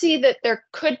do see that there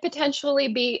could potentially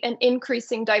be an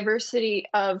increasing diversity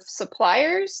of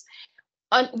suppliers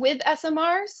with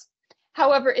SMRs.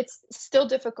 However, it's still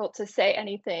difficult to say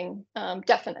anything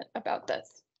definite about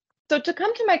this. So to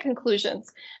come to my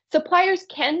conclusions, suppliers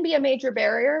can be a major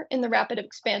barrier in the rapid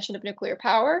expansion of nuclear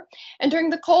power. And during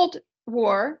the Cold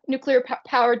War, nuclear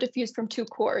power diffused from 2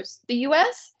 cores, the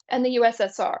US and the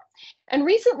USSR. And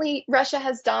recently, Russia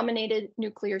has dominated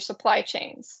nuclear supply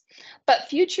chains. But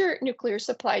future nuclear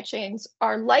supply chains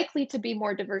are likely to be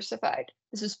more diversified.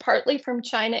 This is partly from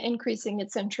China increasing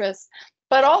its interest,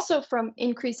 but also from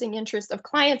increasing interest of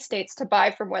client states to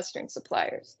buy from Western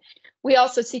suppliers. We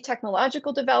also see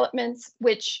technological developments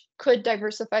which could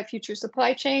diversify future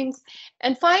supply chains.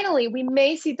 And finally, we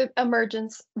may see the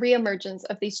reemergence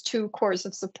of these 2 cores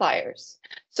of suppliers.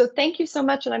 So thank you so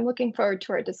much, and I'm looking forward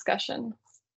to our discussion.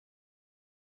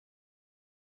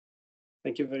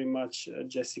 Thank you very much,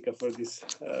 Jessica, for this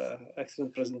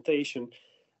excellent presentation.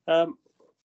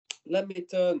 Let me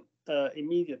turn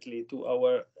immediately to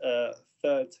our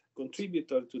third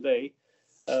contributor today,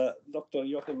 Dr.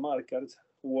 Jochen Markert,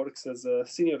 who works as a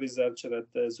senior researcher at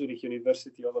the Zurich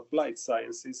University of Applied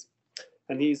Sciences.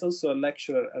 And he is also a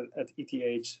lecturer at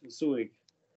ETH Zurich.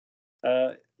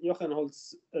 Jochen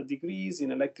holds degrees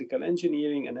in electrical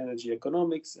engineering and energy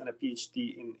economics and a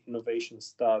PhD in innovation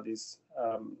studies.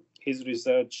 His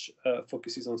research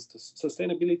focuses on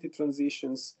sustainability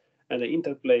transitions and the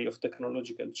interplay of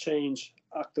technological change,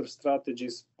 actor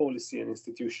strategies, policy, and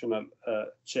institutional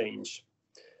change.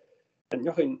 And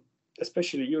Jochen,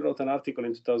 especially you wrote an article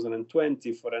in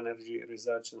 2020 for Energy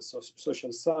Research and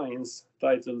Social Science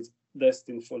titled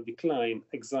Destined for Decline,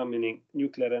 examining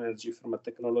nuclear energy from a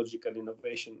technological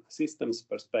innovation systems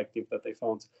perspective that I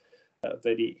found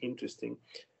very interesting.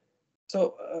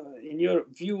 So in your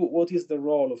view, what is the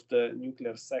role of the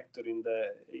nuclear sector in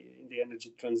the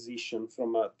energy transition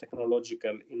from a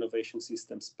technological innovation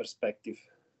systems perspective?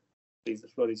 Please, the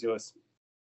floor is yours.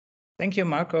 Thank you,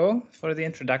 Marco, for the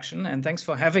introduction, and thanks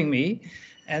for having me.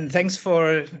 And thanks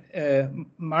for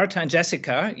Marta and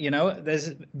Jessica. You know, it's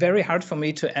very hard for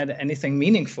me to add anything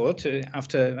meaningful to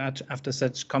after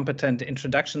such competent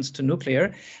introductions to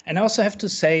nuclear. And I also have to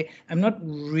say, I'm not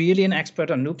really an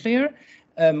expert on nuclear.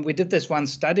 We did this one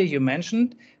study you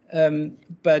mentioned,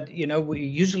 but you know, we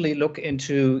usually look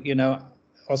into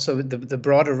also the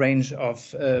broader range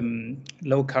of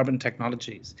low carbon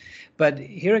technologies. But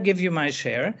here I give you my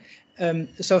share.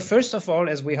 So first of all,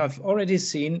 as we have already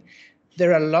seen,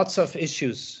 there are lots of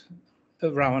issues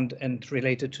around and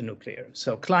related to nuclear.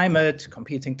 So climate,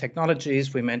 competing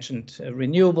technologies, we mentioned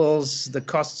renewables, the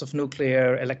costs of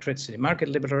nuclear, electricity market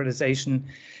liberalization,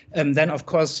 then of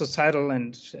course societal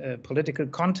and political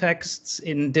contexts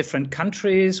in different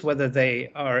countries, whether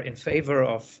they are in favor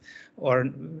of or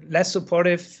less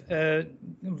supportive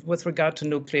with regard to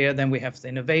nuclear. Then we have the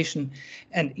innovation.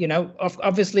 And, you know,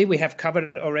 obviously we have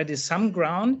covered already some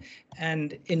ground.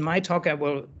 And in my talk, I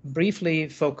will briefly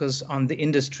focus on the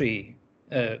industry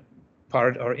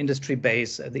part or industry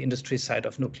base, the industry side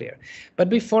of nuclear. But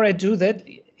before I do that,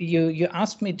 you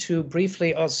asked me to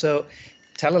briefly also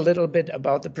tell a little bit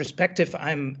about the perspective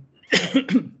I'm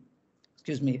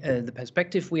excuse me, the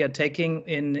perspective we are taking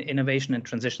in innovation and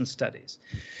transition studies.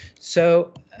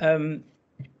 So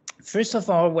first of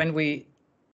all, when we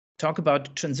talk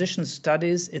about transition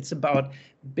studies, it's about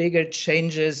bigger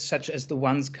changes such as the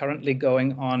ones currently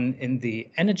going on in the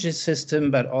energy system,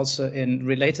 but also in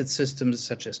related systems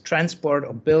such as transport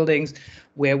or buildings,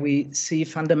 where we see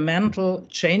fundamental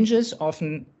changes,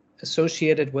 often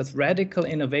associated with radical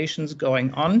innovations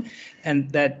going on,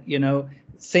 and that, you know,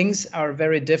 things are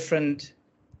very different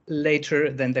later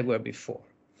than they were before.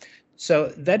 So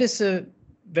that is a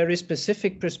very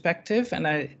specific perspective, and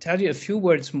I tell you a few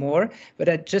words more, but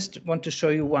I just want to show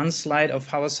you one slide of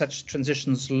how such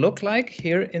transitions look like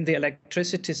here in the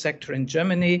electricity sector in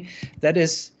Germany. That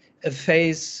is a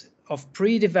phase of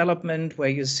pre-development where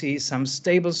you see some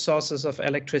stable sources of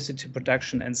electricity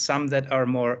production and some that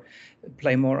are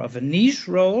play more of a niche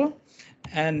role.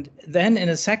 And then in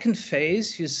a second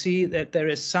phase, you see that there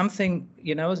is something,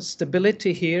 you know,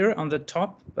 stability here on the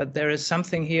top, but there is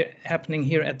something here happening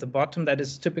here at the bottom that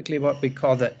is typically what we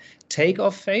call the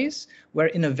takeoff phase, where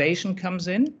innovation comes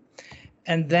in.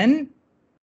 And then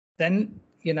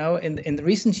you know, in the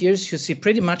recent years, you see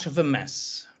pretty much of a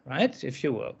mess, right, if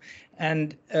you will.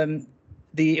 And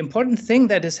the important thing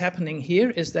that is happening here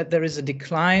is that there is a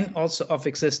decline also of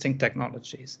existing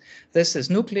technologies. This is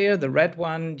nuclear, the red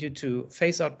one, due to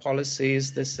phase-out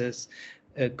policies. This is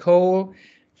coal.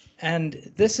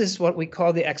 And this is what we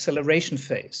call the acceleration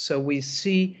phase. So we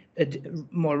see a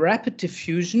more rapid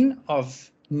diffusion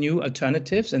of new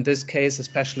alternatives, in this case,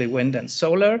 especially wind and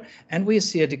solar, and we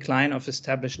see a decline of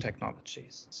established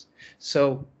technologies.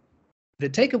 So the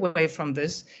takeaway from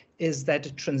this is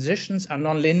that transitions are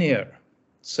nonlinear.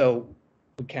 So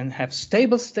we can have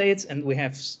stable states and we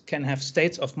can have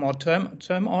states of more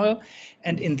turmoil.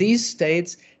 And in these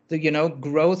states, the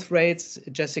growth rates,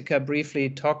 Jessica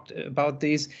briefly talked about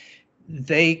these,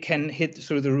 they can hit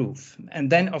through the roof.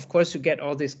 And then, of course, you get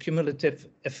all these cumulative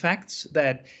effects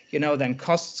that, then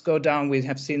costs go down. We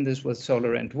have seen this with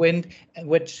solar and wind,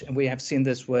 which we have seen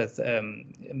this with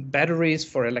batteries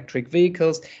for electric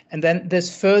vehicles. And then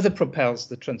this further propels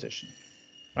the transition,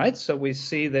 right? So we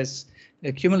see this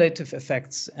cumulative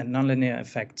effects and nonlinear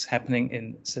effects happening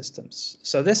in systems.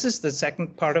 So this is the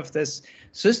second part of this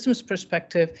systems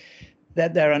perspective,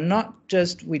 that there are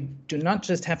we do not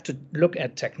just have to look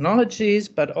at technologies,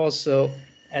 but also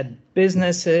at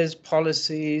businesses,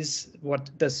 policies, what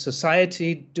does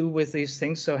society do with these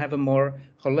things? So have a more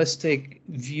holistic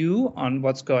view on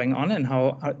what's going on and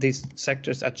how these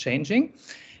sectors are changing.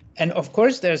 And of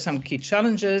course, there are some key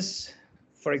challenges.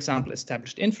 For example,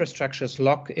 established infrastructures,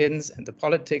 lock-ins, and the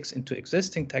politics into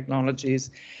existing technologies,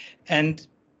 and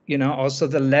also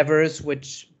the levers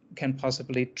which can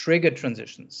possibly trigger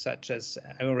transitions, such as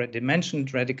I already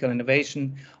mentioned, radical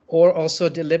innovation, or also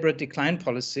deliberate decline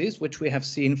policies, which we have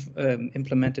seen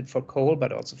implemented for coal,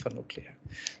 but also for nuclear.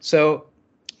 So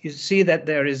you see that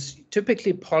there is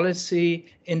typically policy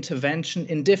intervention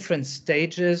in different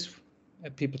stages.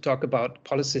 People talk about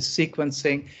policy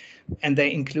sequencing, and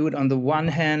they include, on the one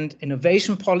hand,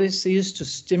 innovation policies to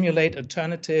stimulate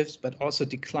alternatives, but also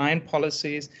decline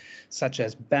policies such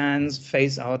as bans,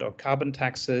 phase out, or carbon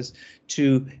taxes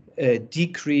to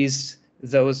decrease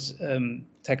those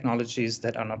technologies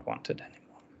that are not wanted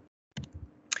anymore.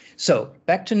 So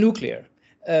back to nuclear.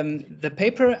 The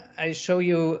paper I show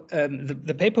you,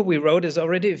 the paper we wrote is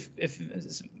already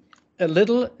a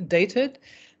little dated.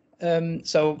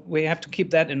 So we have to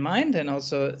keep that in mind, and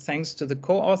also thanks to the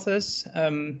co-authors.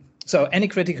 So any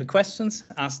critical questions,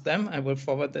 ask them. I will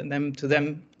forward them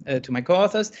to my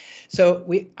co-authors. So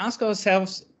we ask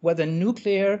ourselves whether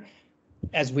nuclear,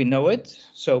 as we know it,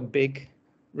 so big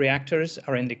reactors,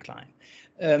 are in decline.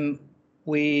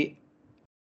 We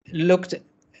looked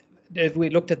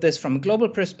at this from a global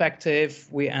perspective.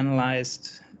 We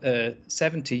analyzed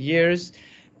 70 years,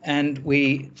 and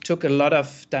we took a lot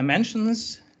of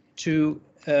dimensions to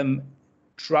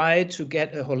try to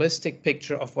get a holistic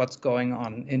picture of what's going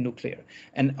on in nuclear.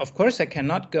 And of course, I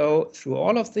cannot go through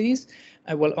all of these.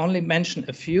 I will only mention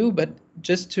a few, but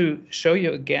just to show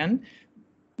you again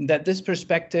that this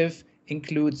perspective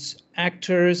includes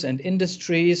actors and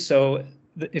industries. So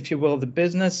if you will, the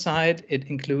business side, it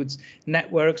includes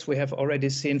networks. We have already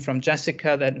seen from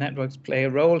Jessica that networks play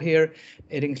a role here.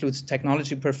 It includes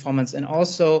technology performance and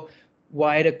also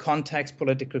wider context,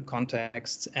 political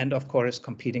contexts, and of course,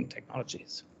 competing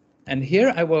technologies. And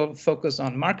here I will focus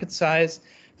on market size,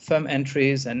 firm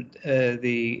entries, and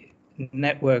the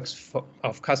networks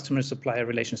of customer-supplier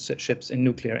relationships in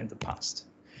nuclear in the past.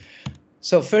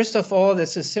 So first of all,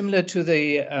 this is similar to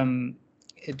the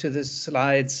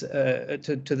slides,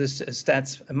 to the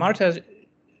stats Marta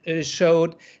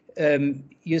showed.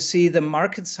 You see the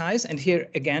market size, and here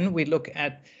again we look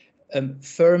at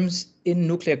firms in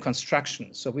nuclear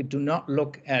construction. So we do not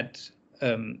look at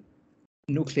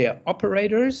nuclear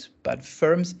operators, but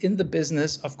firms in the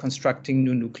business of constructing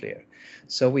new nuclear.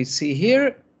 So we see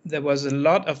here there was a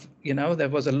lot of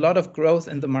growth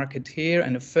in the market here,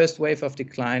 and a first wave of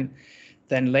decline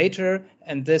then later,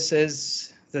 and this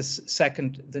is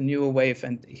the newer wave,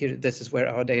 and here this is where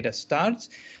our data starts.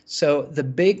 So the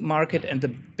big market and the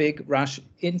big rush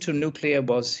into nuclear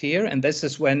was here, and this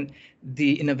is when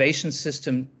the innovation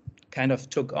system kind of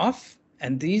took off.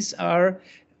 And these are,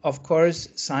 of course,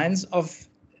 signs of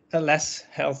a less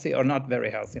healthy or not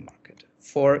very healthy market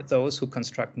for those who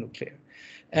construct nuclear.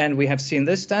 And we have seen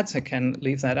this stats, I can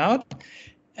leave that out.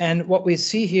 And what we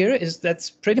see here is that's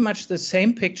pretty much the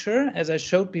same picture as I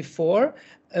showed before,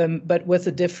 but with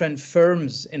the different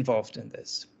firms involved in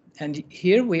this. And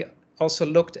here we also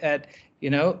looked at,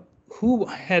 who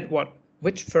had what,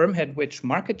 which firm had which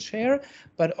market share,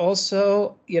 but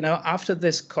also, after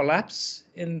this collapse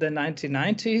in the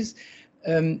 1990s,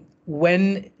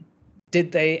 when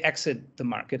did they exit the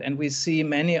market? And we see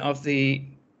many of the,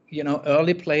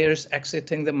 early players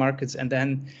exiting the markets, and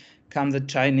then come the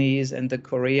Chinese and the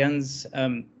Koreans.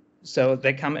 So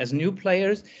they come as new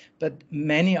players, but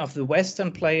many of the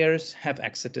Western players have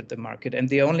exited the market. And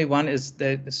the only one is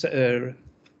that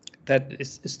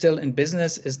is still in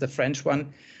business is the French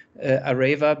one,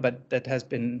 Areva, but that has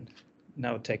been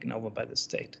now taken over by the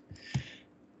state.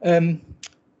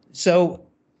 So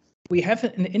we have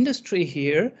an industry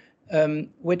here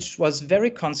which was very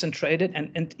concentrated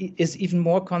and is even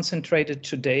more concentrated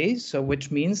today. So which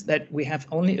means that we have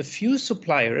only a few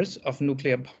suppliers of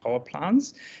nuclear power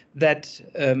plants that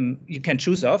you can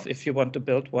choose of if you want to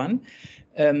build one.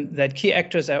 That key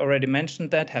actors, I already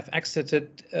mentioned that, have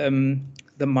exited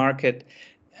the market,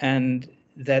 and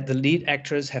that the lead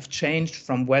actors have changed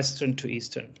from Western to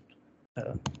Eastern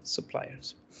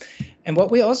suppliers. And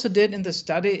what we also did in the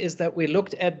study is that we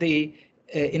looked at the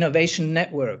innovation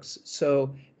networks.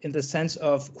 So in the sense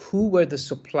of who were the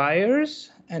suppliers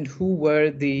and who were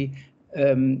the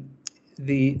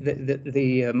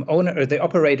owner or the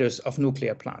operators of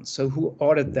nuclear plants. So who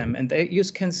ordered them, and you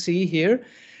can see here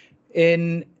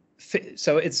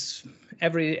so it's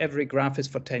every graph is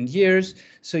for 10 years.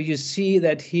 So you see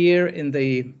that here in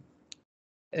the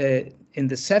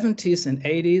 70s and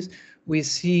 80s, we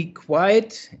see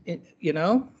quite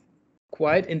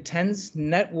intense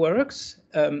networks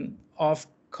of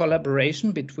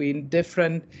collaboration between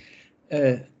different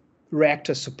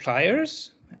reactor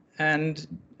suppliers and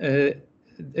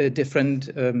different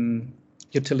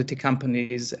utility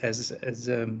companies as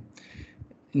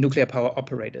nuclear power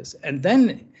operators. And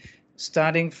then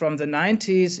starting from the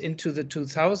 90s into the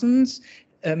 2000s,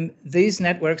 these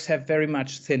networks have very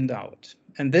much thinned out.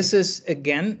 And this is,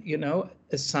 again, you know,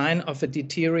 a sign of a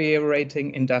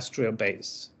deteriorating industrial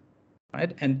base,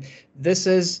 right? And this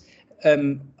is,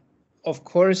 of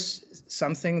course,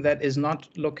 something that is not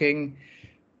looking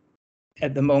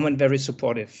at the moment very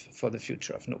supportive for the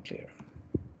future of nuclear.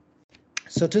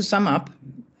 So to sum up,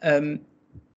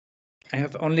 I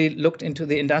have only looked into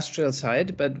the industrial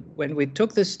side, but when we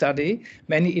took this study,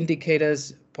 many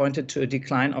indicators pointed to a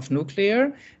decline of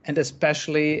nuclear and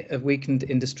especially a weakened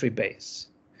industry base.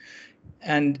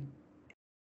 And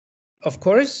of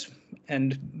course,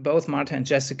 and both Marta and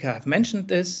Jessica have mentioned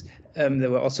this, there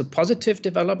were also positive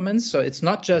developments. So it's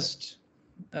not just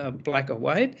black or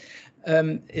white.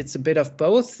 It's a bit of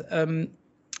both.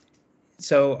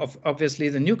 So obviously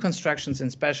the new constructions, and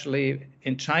especially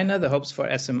in China, the hopes for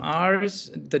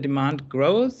SMRs, the demand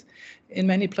growth in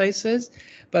many places,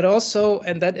 but also,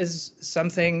 and that is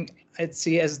something I'd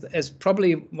see as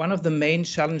probably one of the main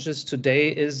challenges today,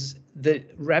 is the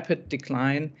rapid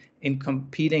decline in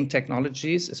competing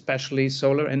technologies, especially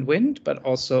solar and wind, but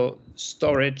also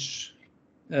storage,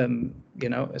 you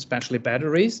know, especially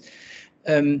batteries,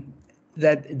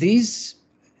 that these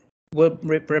will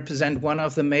represent one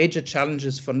of the major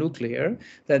challenges for nuclear,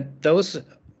 that those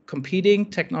competing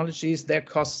technologies, their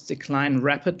costs decline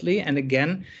rapidly and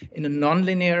again in a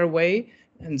non-linear way.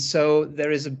 And so there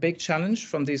is a big challenge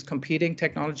from these competing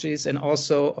technologies, and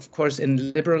also, of course,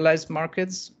 in liberalized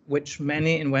markets, which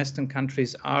many in Western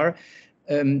countries are,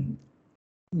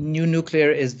 new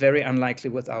nuclear is very unlikely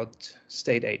without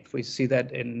state aid. We see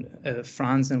that in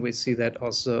France, and we see that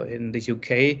also in the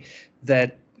UK,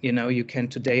 that you know, you can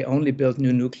today only build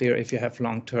new nuclear if you have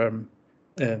long-term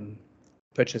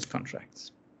purchase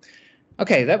contracts.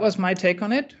 Okay, that was my take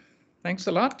on it. Thanks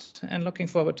a lot, and looking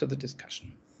forward to the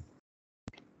discussion.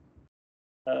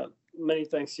 Many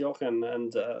thanks, Jochen.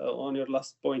 And on your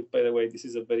last point, by the way, this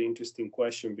is a very interesting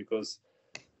question, because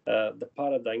the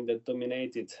paradigm that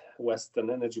dominated Western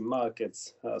energy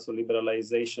markets, so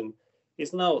liberalization,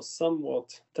 is now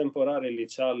somewhat temporarily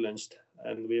challenged.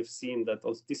 And we have seen that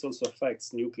this also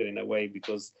affects nuclear in a way,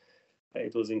 because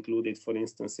it was included, for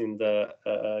instance, in the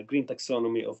green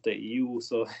taxonomy of the EU.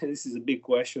 So this is a big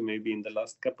question, maybe in the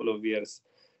last couple of years,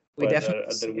 whether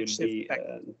there will be,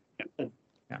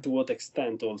 to what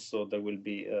extent also there will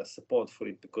be support for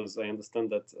it, because I understand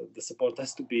that the support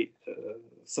has to be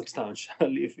substantial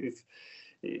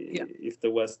if the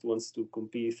West wants to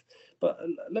compete. But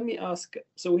let me ask,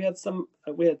 so we had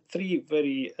three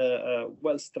very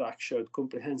well-structured,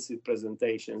 comprehensive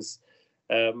presentations.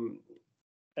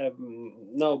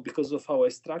 Now, because of how I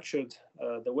structured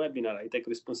the webinar, I take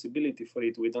responsibility for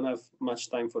it. We don't have much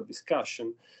time for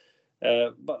discussion.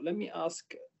 But let me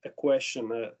ask a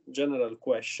question, a general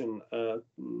question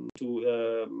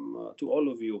to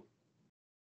all of you,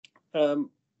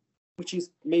 which is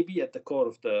maybe at the core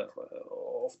of the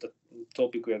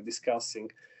topic we are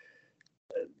discussing.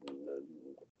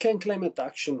 Can climate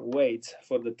action wait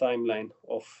for the timeline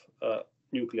of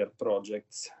nuclear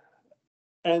projects?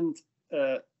 And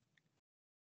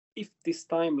if this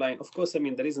timeline, of course, I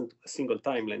mean, there isn't a single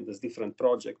timeline, there's different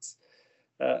projects.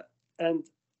 And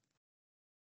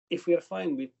if we are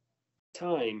fine with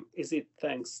time, is it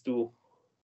thanks to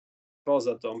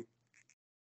Rosatom,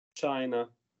 China,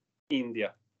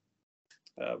 India?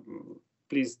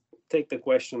 Please take the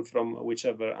question from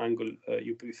whichever angle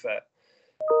you prefer.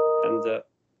 And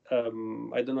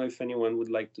I don't know if anyone would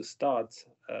like to start.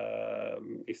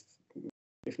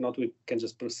 If not, we can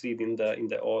just proceed in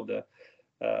the order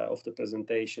of the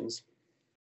presentations.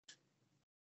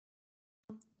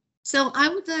 So I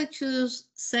would like to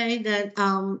say that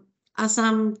as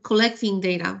I'm collecting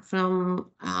data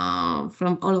from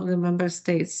all of the member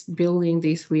states building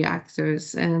these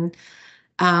reactors, and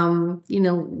you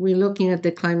know, we're looking at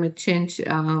the climate change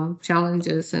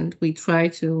challenges, and we try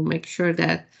to make sure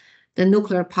that the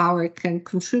nuclear power can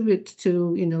contribute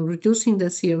to, you know, reducing the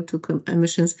CO2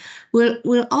 emissions.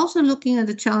 We're also looking at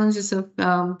the challenges of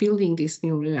building these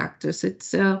new reactors.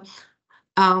 It's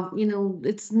you know,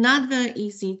 it's not very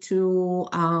easy to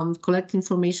collect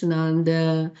information on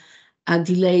the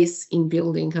delays in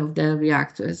building of the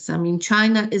reactors. I mean,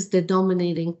 China is the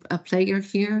dominating player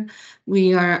here.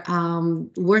 We are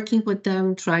working with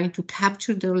them, trying to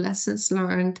capture their lessons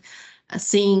learned,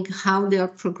 seeing how they are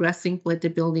progressing with the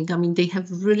building. I mean, they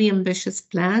have really ambitious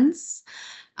plans,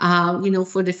 you know,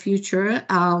 for the future,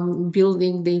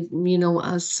 building the, you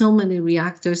know, so many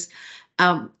reactors.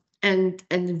 And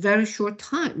in a very short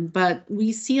time, but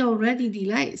we see already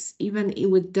delays even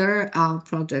with their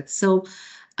projects. So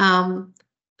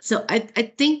So I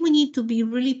think we need to be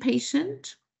really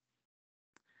patient.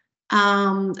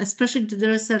 Especially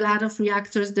there's a lot of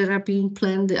reactors that are being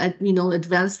planned at,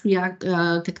 advanced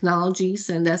technologies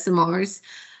and SMRs.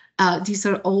 These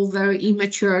are all very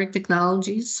immature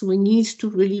technologies. We need to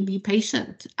really be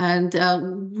patient and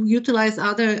utilize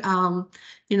other,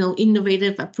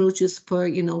 innovative approaches for,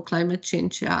 climate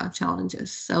change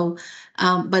challenges. So,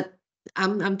 but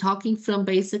I'm talking from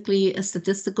basically a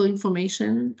statistical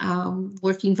information,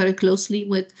 working very closely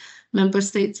with member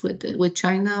states, with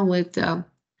China, with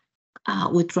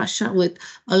Russia, with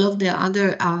all of the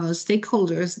other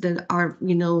stakeholders that are,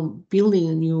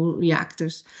 building new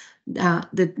reactors.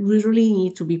 That we really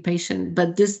need to be patient,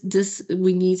 but this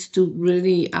we need to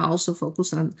really also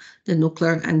focus on the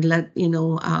nuclear and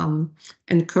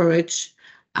encourage,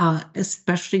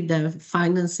 especially the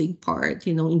financing part,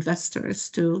 investors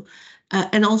to,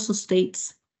 and also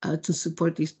states to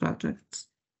support these projects.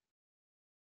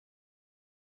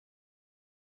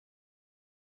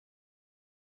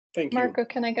 Thank you. Marco,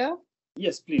 can I go?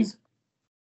 Yes, please.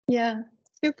 Yeah,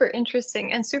 super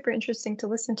interesting, and super interesting to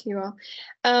listen to you all.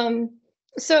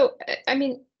 So, I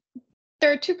mean,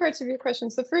 there are two parts of your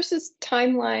questions. The first is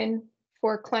timeline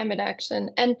for climate action.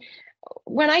 And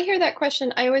when I hear that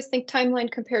question, I always think timeline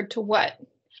compared to what?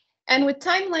 And with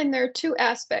timeline, there are two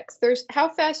aspects. There's how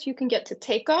fast you can get to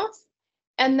takeoff,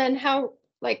 and then how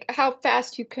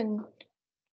fast you can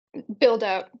build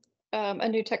out a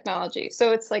new technology.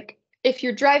 So it's like, if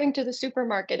you're driving to the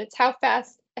supermarket, it's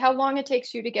how long it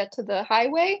takes you to get to the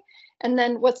highway, and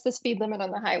then what's the speed limit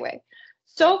on the highway.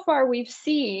 So far, we've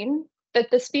seen that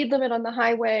the speed limit on the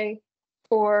highway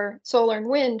for solar and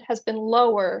wind has been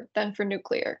lower than for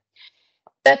nuclear.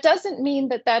 That doesn't mean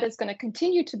that that is going to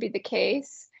continue to be the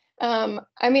case.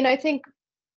 I mean, I think,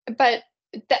 but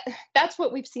that's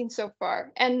what we've seen so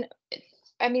far. And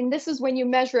I mean, this is when you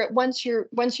measure it once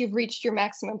you've reached your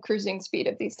maximum cruising speed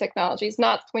of these technologies,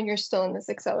 not when you're still in this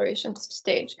acceleration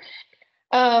stage.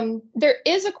 There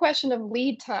is a question of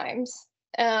lead times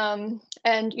and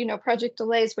project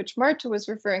delays, which Marta was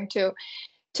referring to.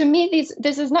 To me,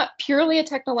 this is not purely a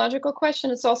technological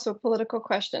question; it's also a political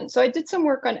question. So I did some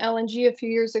work on LNG a few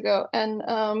years ago, and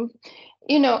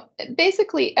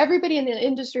basically everybody in the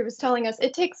industry was telling us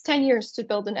it takes 10 years to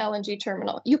build an LNG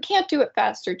terminal. You can't do it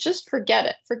faster. Just forget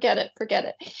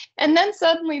it. And then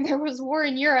suddenly there was war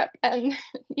in Europe, and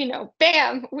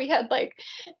bam, we had like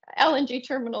LNG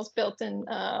terminals built in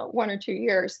 1 or 2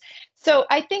 years. So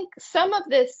I think some of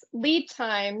this lead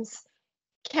times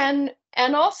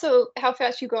and also how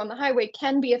fast you go on the highway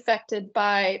can be affected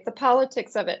by the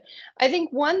politics of it. I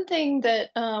think one thing that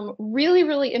really,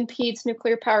 really impedes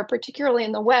nuclear power, particularly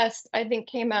in the West, I think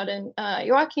came out in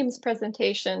Joachim's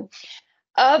presentation,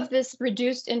 of this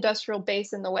reduced industrial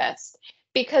base in the West.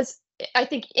 Because I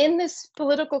think in this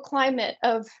political climate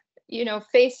of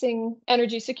facing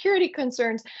energy security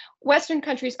concerns, Western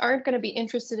countries aren't going to be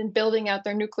interested in building out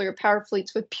their nuclear power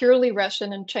fleets with purely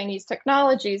Russian and Chinese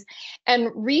technologies. And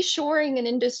reshoring an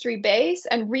industry base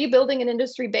and rebuilding an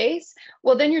industry base,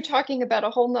 well, then you're talking about a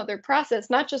whole nother process,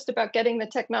 not just about getting the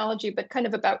technology, but kind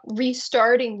of about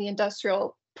restarting the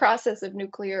industrial process of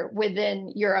nuclear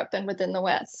within Europe and within the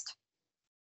West.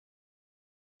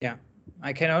 Yeah.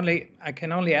 I can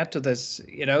only add to this.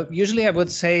 Usually I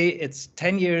would say it's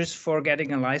 10 years for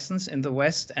getting a license in the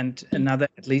West and another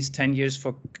at least 10 years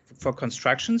for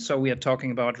construction. So we are talking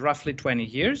about roughly 20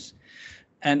 years.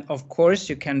 And of course,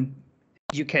 you can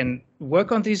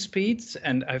work on these speeds,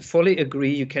 and I fully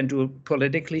agree you can do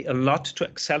politically a lot to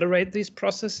accelerate these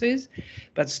processes.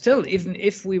 But still, even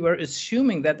if we were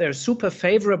assuming that there are super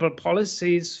favorable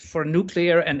policies for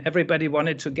nuclear and everybody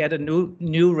wanted to get a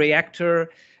new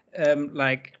reactor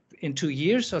like in 2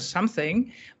 years or something,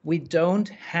 we don't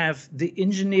have the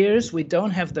engineers, we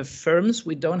don't have the firms,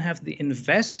 we don't have the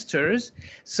investors.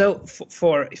 So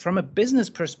from a business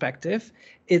perspective,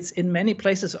 it's in many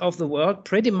places of the world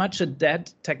pretty much a dead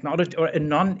technology or a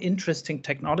non-interesting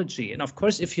technology. And of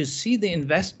course, if you see the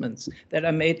investments that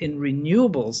are made in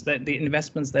renewables, the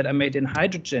investments that are made in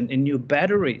hydrogen, in new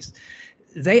batteries,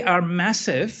 they are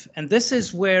massive, and this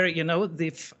is where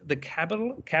the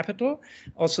capital,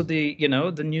 also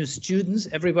the new students,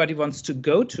 everybody wants to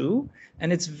go to,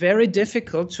 and it's very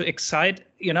difficult to excite.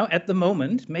 At the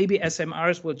moment, maybe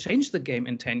SMRs will change the game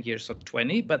in 10 years or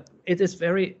 20, but it is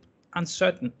very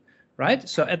uncertain, right?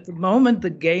 So at the moment, the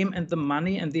game and the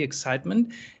money and the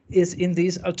excitement is in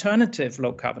these alternative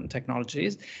low carbon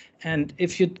technologies, and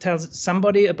if you tell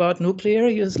somebody about nuclear,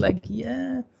 you're just like,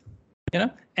 yeah.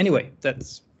 Anyway,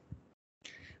 that's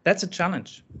a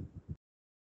challenge.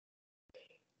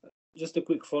 Just a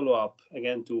quick follow-up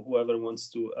again to whoever wants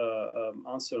to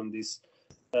answer on this.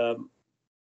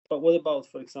 But what about,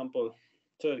 for example,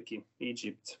 Turkey,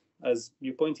 Egypt? As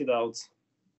you pointed out,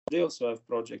 they also have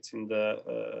projects in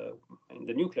the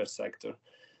nuclear sector.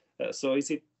 So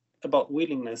is it about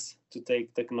willingness to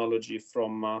take technology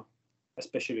from,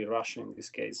 especially Russia in this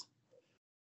case?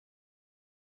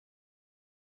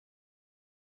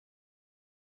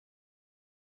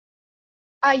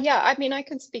 Yeah, I mean, I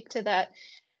can speak to that.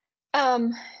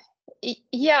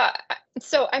 Yeah,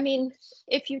 so I mean,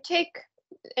 if a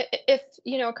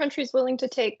country is willing to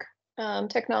take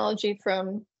technology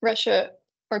from Russia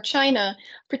or China,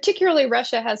 particularly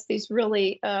Russia has these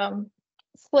really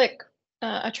slick,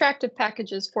 attractive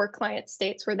packages for client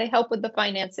states where they help with the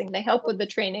financing, they help with the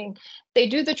training, they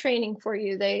do the training for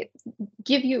you, they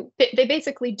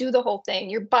basically do the whole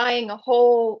thing. You're buying a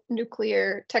whole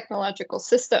nuclear technological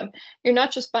system. You're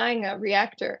not just buying a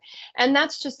reactor. And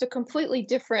that's just a completely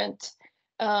different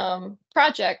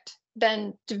project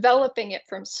than developing it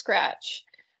from scratch.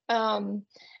 And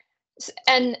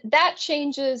that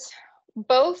changes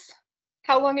both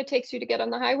how long it takes you to get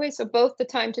on the highway, so both the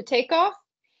time to take off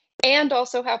and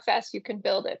also how fast you can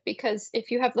build it. Because if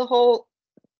you have the whole,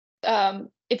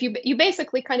 if you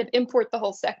basically kind of import the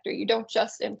whole sector, you don't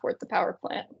just import the power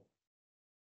plant.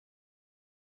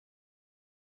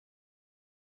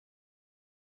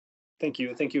 Thank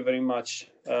you very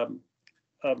much.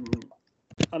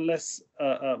 Unless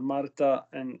Marta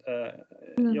and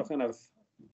Jochen have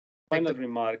final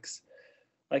remarks,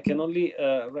 I can only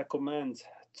recommend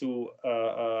to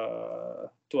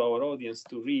our audience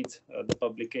to read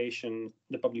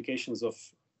the publications of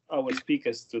our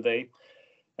speakers today.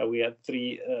 We had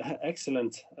 3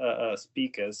 excellent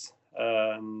speakers.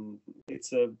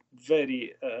 It's a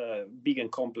very big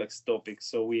and complex topic,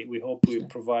 so we hope we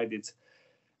provided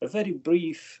a very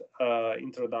brief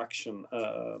introduction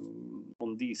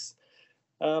on this.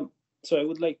 So I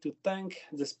would like to thank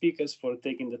the speakers for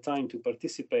taking the time to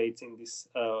participate in this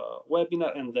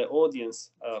webinar, and the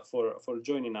audience for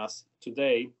joining us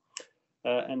today.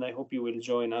 And I hope you will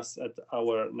join us at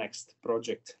our next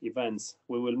project events.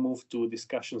 We will move to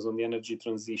discussions on the energy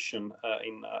transition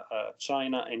in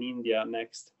China and India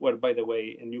next, where, by the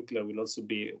way, nuclear will also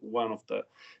be one of the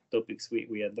topics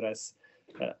we address.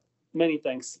 Many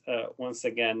thanks once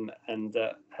again, and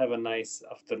have a nice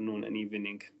afternoon and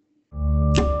evening.